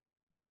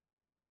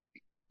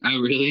 Oh,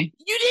 really?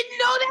 You didn't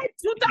know that?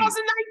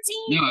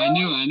 2019? No,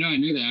 I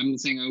knew that. I'm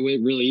saying,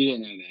 really, you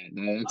didn't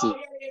know that.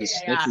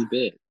 That's his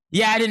bit.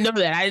 Yeah, I didn't know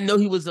that. I didn't know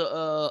he was a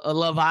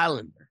Love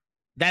Islander.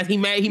 That he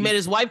met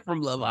his wife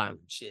from Love Island.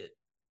 Shit.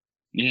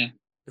 Yeah.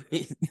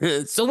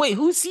 So wait,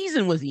 whose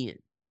season was he in?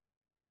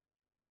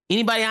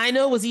 Anybody I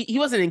know? He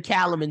wasn't in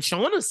Callum and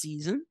Shauna's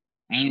season.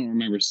 I don't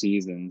remember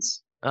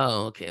seasons.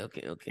 Oh, okay.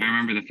 I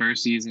remember the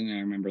first season. I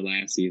remember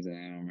last season.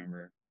 I don't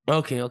remember.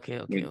 Okay.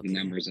 The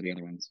numbers of the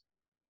other ones.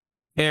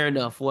 Fair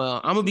enough. Well,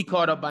 I'm gonna be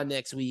caught up by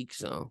next week,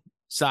 so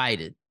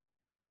excited.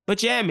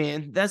 But yeah,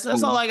 man, that's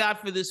all I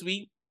got for this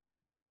week.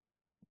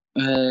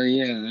 Yeah,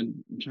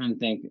 I'm trying to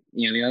think.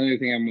 The other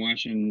thing I'm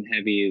watching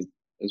heavy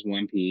is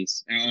One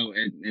Piece. Oh,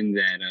 and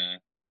that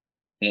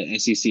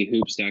SEC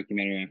Hoops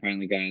documentary I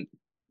finally got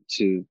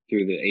through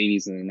the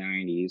 80s and the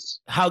 90s.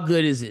 How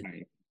good is it?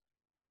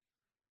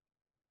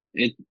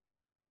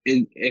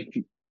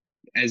 If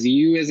as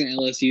you as an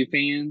LSU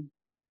fan,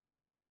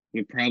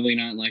 would probably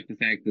not like the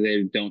fact that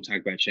they don't talk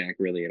about Shaq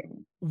really at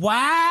all.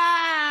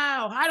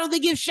 Wow. How don't they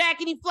give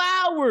Shaq any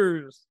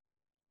flowers?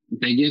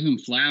 They give him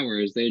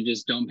flowers. They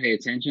just don't pay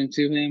attention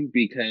to him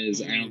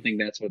because I don't think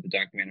that's what the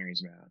documentary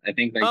is about. I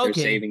think they're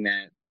saving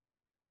that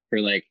for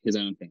his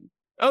own thing.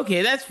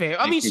 Okay, that's fair.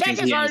 I mean, Shaq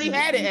has already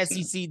had an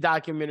SEC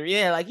documentary.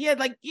 Yeah, he had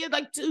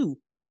 2.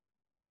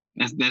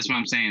 That's what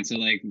I'm saying. So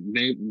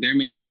their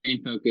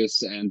main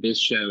focus on this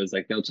show is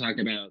they'll talk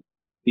about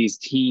these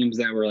teams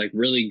that were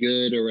really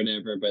good or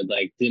whatever, but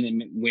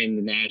didn't win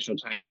the national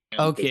title.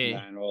 Okay.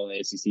 Not all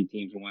the SEC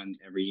teams won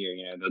every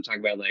year. They'll talk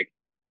about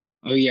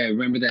oh yeah,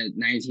 remember that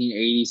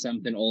 1980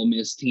 something Ole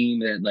Miss team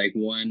that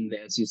won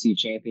the SEC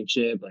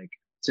championship,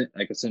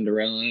 like a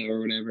Cinderella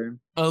or whatever.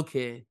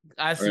 Okay,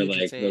 I see.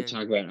 Or they'll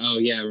talk about, oh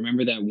yeah,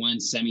 remember that one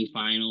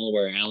semifinal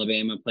where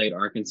Alabama played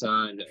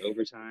Arkansas into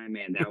overtime?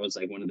 Man, that was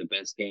one of the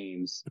best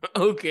games.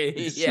 Okay,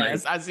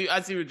 yes, I see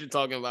what you're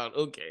talking about.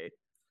 Okay.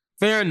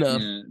 Fair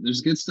enough. Yeah,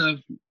 there's good stuff.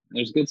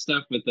 There's good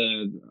stuff with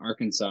the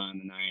Arkansas in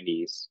the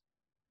 90s.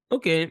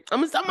 Okay, I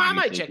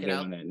might check it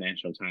out. That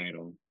national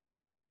title.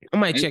 I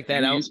might check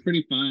that out. It's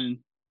pretty fun.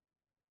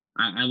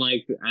 I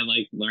like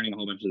learning a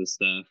whole bunch of this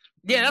stuff.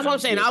 Yeah, that's what I'm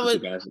saying.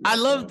 I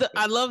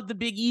love the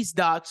Big East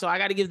doc, so I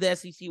got to give the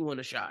SEC one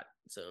a shot.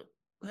 So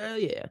hell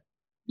yeah.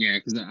 Yeah,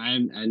 because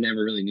I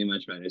never really knew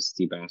much about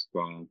SEC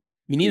basketball.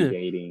 Me neither.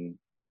 Dating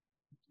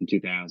in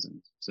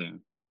 2000, so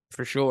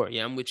for sure.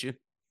 Yeah, I'm with you.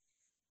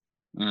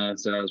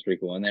 So that was pretty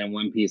cool. And then in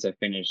One Piece, I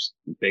finished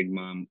Big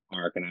Mom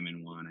arc, and I'm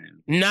in Wano.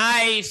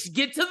 Nice.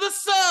 Get to the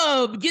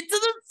sub,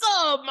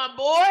 my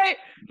boy.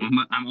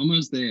 I'm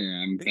almost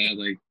there. I'm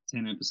about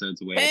 10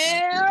 episodes away.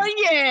 Hell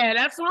yeah,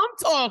 that's what I'm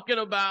talking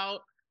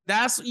about.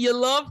 You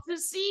love to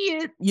see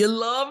it. You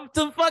love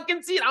to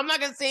fucking see it. I'm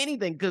not gonna say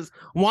anything because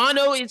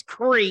Wano is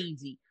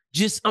crazy.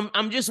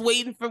 I'm just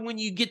waiting for when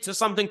you get to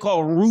something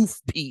called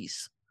Roof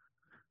Piece.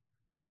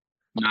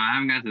 No, I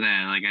haven't got to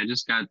that. I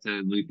just got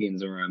to Luffy and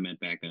Zoro met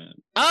back up.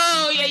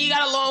 Oh, yeah, you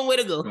got a long way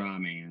to go. Oh,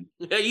 man.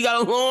 Yeah, you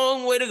got a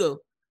long way to go.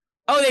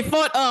 Oh, they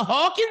fought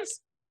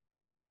Hawkins?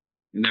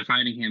 And they're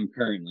fighting him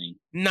currently.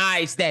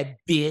 Nice, that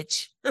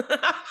bitch.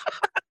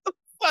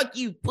 Fuck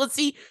you,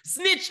 pussy.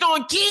 Snitched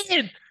on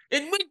kid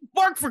and went to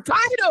work for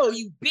Kaido,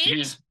 you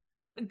bitch.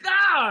 Yeah.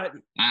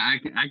 God. I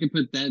could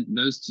put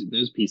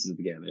those pieces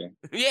together.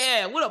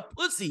 Yeah, what a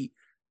pussy.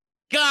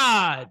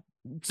 God.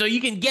 So you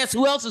can guess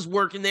who else is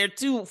working there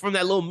too from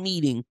that little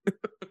meeting.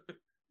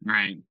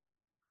 Right.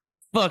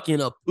 Fucking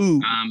a poo.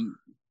 I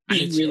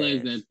didn't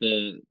realize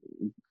that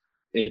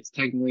it's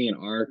technically an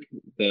arc,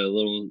 the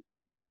little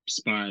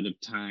spot of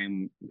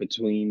time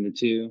between the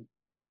two,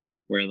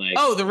 where like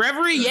the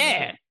Reverie,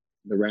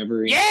 the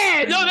Reverie.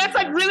 Yeah, no, that's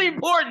like really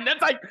important.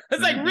 That's like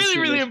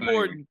really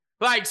important.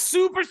 Like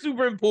super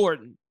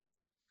important.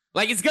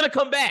 Like it's gonna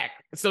come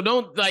back. So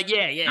don't I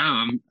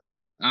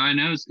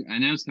know it's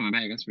coming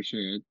back. That's for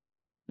sure.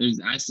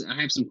 I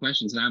have some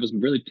questions, and I was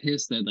really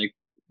pissed that like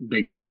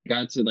they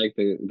got to like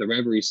the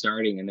Reverie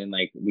starting, and then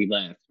like we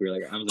left. I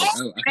was like,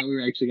 I thought we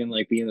were actually gonna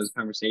like be in those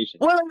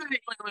conversations.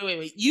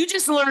 Wait. You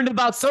just learned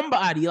about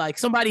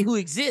somebody who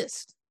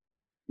exists.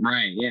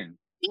 Right. Yeah.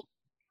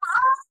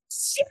 Oh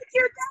shit,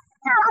 you're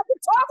there. I can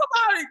talk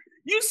about it.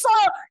 You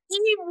saw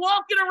Eve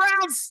walking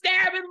around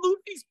stabbing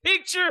Luffy's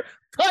picture,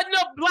 cutting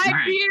up Blackbeard.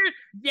 Right.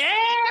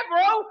 Yeah,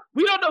 bro.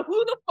 We don't know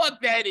who the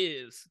fuck that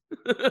is.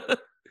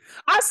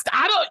 I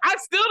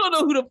still don't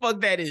know who the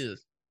fuck that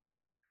is.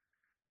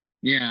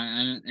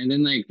 Yeah, and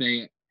then like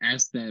they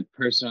asked that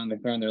person on the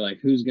throne, they're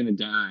like, "Who's gonna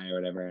die?" or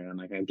whatever, and I'm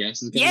like, "I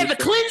guess it's gonna be the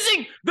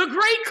cleansing, the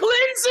great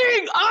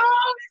cleansing."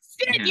 Oh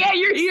shit! Yeah,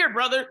 you're here,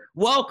 brother.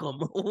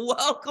 Welcome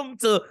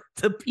to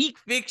peak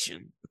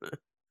fiction.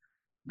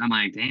 I'm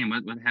like, damn,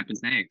 what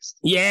happens next?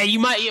 Yeah, you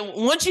might.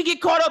 Once you get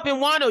caught up in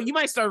Wano, you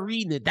might start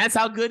reading it. That's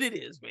how good it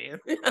is, man.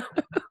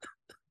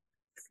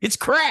 It's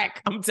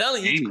crack. I'm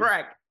telling you, it's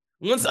crack.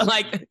 Once,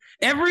 like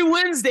every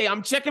Wednesday,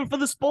 I'm checking for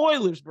the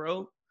spoilers,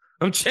 bro.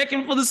 I'm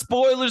checking for the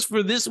spoilers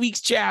for this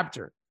week's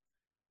chapter.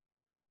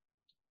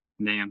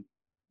 Damn.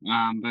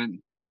 But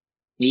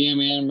yeah,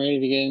 man, I'm ready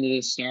to get into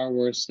this Star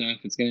Wars stuff.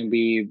 It's gonna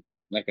be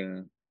like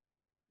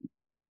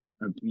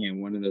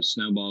one of those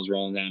snowballs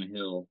rolling down a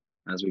hill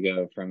as we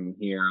go from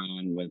here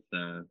on with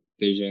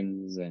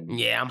Visions and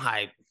I'm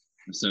hyped.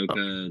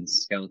 Ahsoka and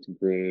Skeleton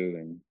Crew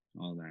and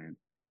all that.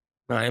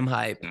 I'm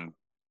hyped.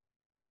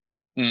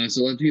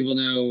 So let people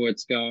know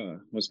what's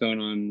going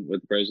on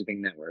with Bros Who Think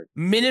Network.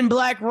 Men in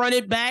Black Run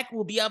It Back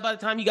will be out by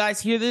the time you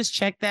guys hear this.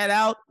 Check that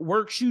out.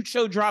 Work Shoot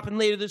Show dropping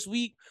later this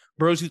week.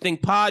 Bros Who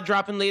Think Pod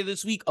dropping later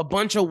this week. A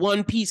bunch of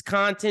One Piece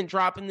content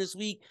dropping this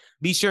week.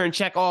 Be sure and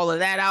check all of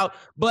that out.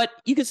 But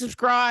you can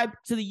subscribe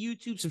to the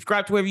YouTube,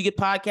 subscribe to wherever you get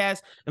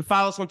podcasts, and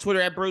follow us on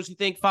Twitter at Bros Who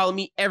Think. Follow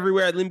me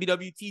everywhere at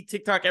LinBWT,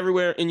 TikTok,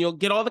 everywhere, and you'll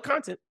get all the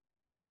content.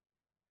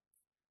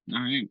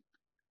 All right.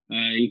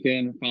 You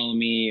can follow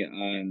me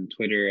on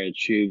Twitter at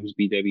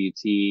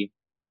ShoobsBWT,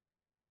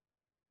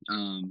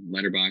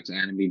 Letterboxd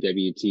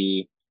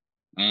AdamBWT.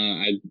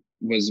 I've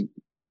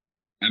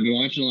been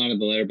watching a lot of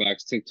the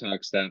Letterboxd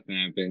TikTok stuff, and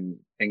I've been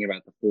thinking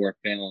about the 4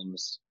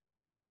 films,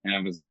 and I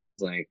was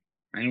like,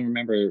 I don't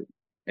remember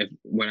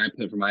what I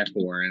put for my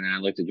 4, and then I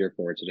looked at your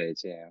 4 today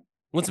too.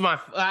 What's my?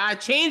 I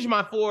changed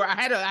my 4. I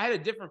had a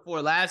different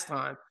 4 last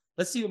time.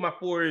 Let's see what my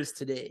 4 is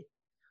today.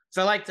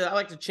 So I like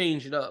to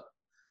change it up.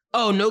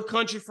 Oh, No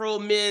Country for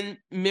Old Men,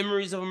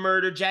 Memories of a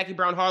Murder, Jackie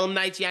Brown, Harlem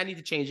Nights. Yeah, I need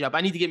to change it up.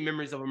 I need to get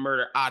Memories of a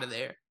Murder out of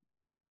there.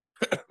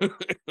 I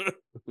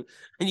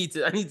need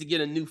to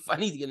get a new 4.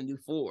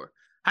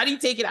 How do you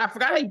take it? I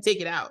forgot how you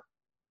take it out.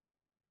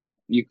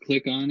 You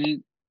click on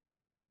it,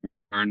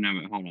 or no?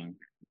 Hold on.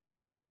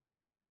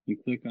 You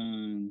click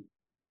on.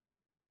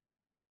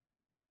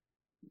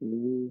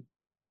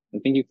 I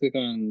think you click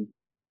on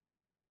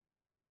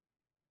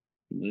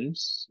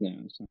this. No,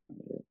 it's not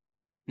it.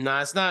 No,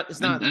 it's not. It's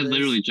not. I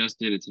literally just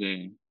did it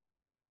today.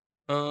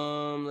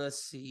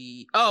 Let's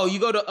see. Oh, you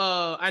go to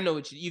I know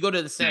what you go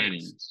to the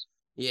settings.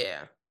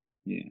 Yeah.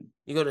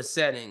 You go to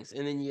settings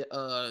and then you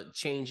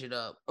change it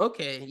up.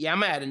 Okay. Yeah,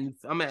 I'm gonna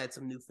add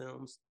some new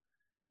films.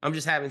 I'm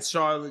just having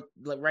Charlotte,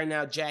 like right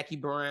now, Jackie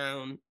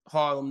Brown,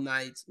 Harlem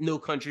Nights, No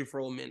Country for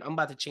Old Men. I'm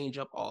about to change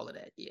up all of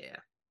that. Yeah.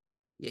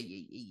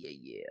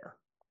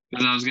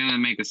 Because I was gonna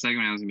make a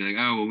segment, I was gonna be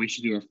like, oh well, we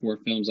should do our 4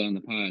 films on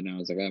the pod. And I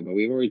was like, oh, but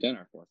we've already done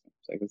our 4 films.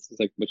 Like this is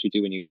like what you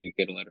do when you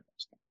get a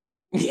Letterboxd.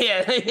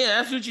 Yeah,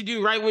 that's what you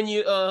do right when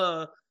you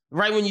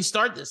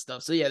start this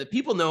stuff. So yeah, the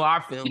people know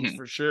our films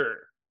for sure.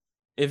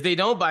 If they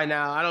don't by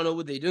now, I don't know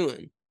what they're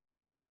doing.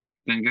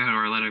 Then go to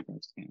our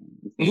Letterboxd.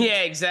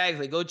 Yeah,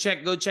 exactly. Go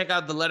check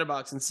out the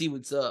Letterboxd and see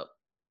what's up.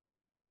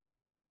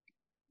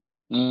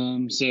 So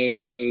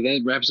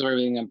that wraps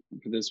everything up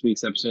for this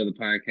week's episode of the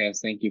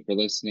podcast. Thank you for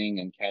listening,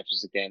 and catch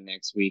us again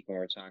next week when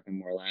we're talking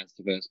more Last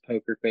of Us,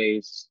 Poker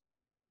Face,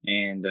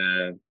 and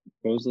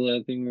what was the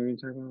other thing we were going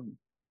to talk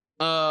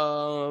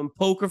about?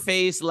 Poker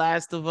Face,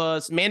 Last of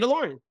Us,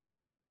 Mandalorian.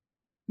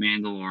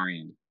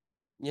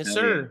 Yes, hell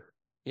sir.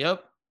 Yeah.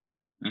 Yep.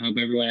 I hope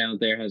everyone out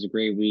there has a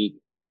great week,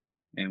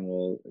 and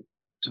we'll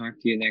talk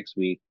to you next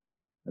week.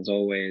 As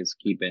always,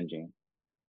 keep binging.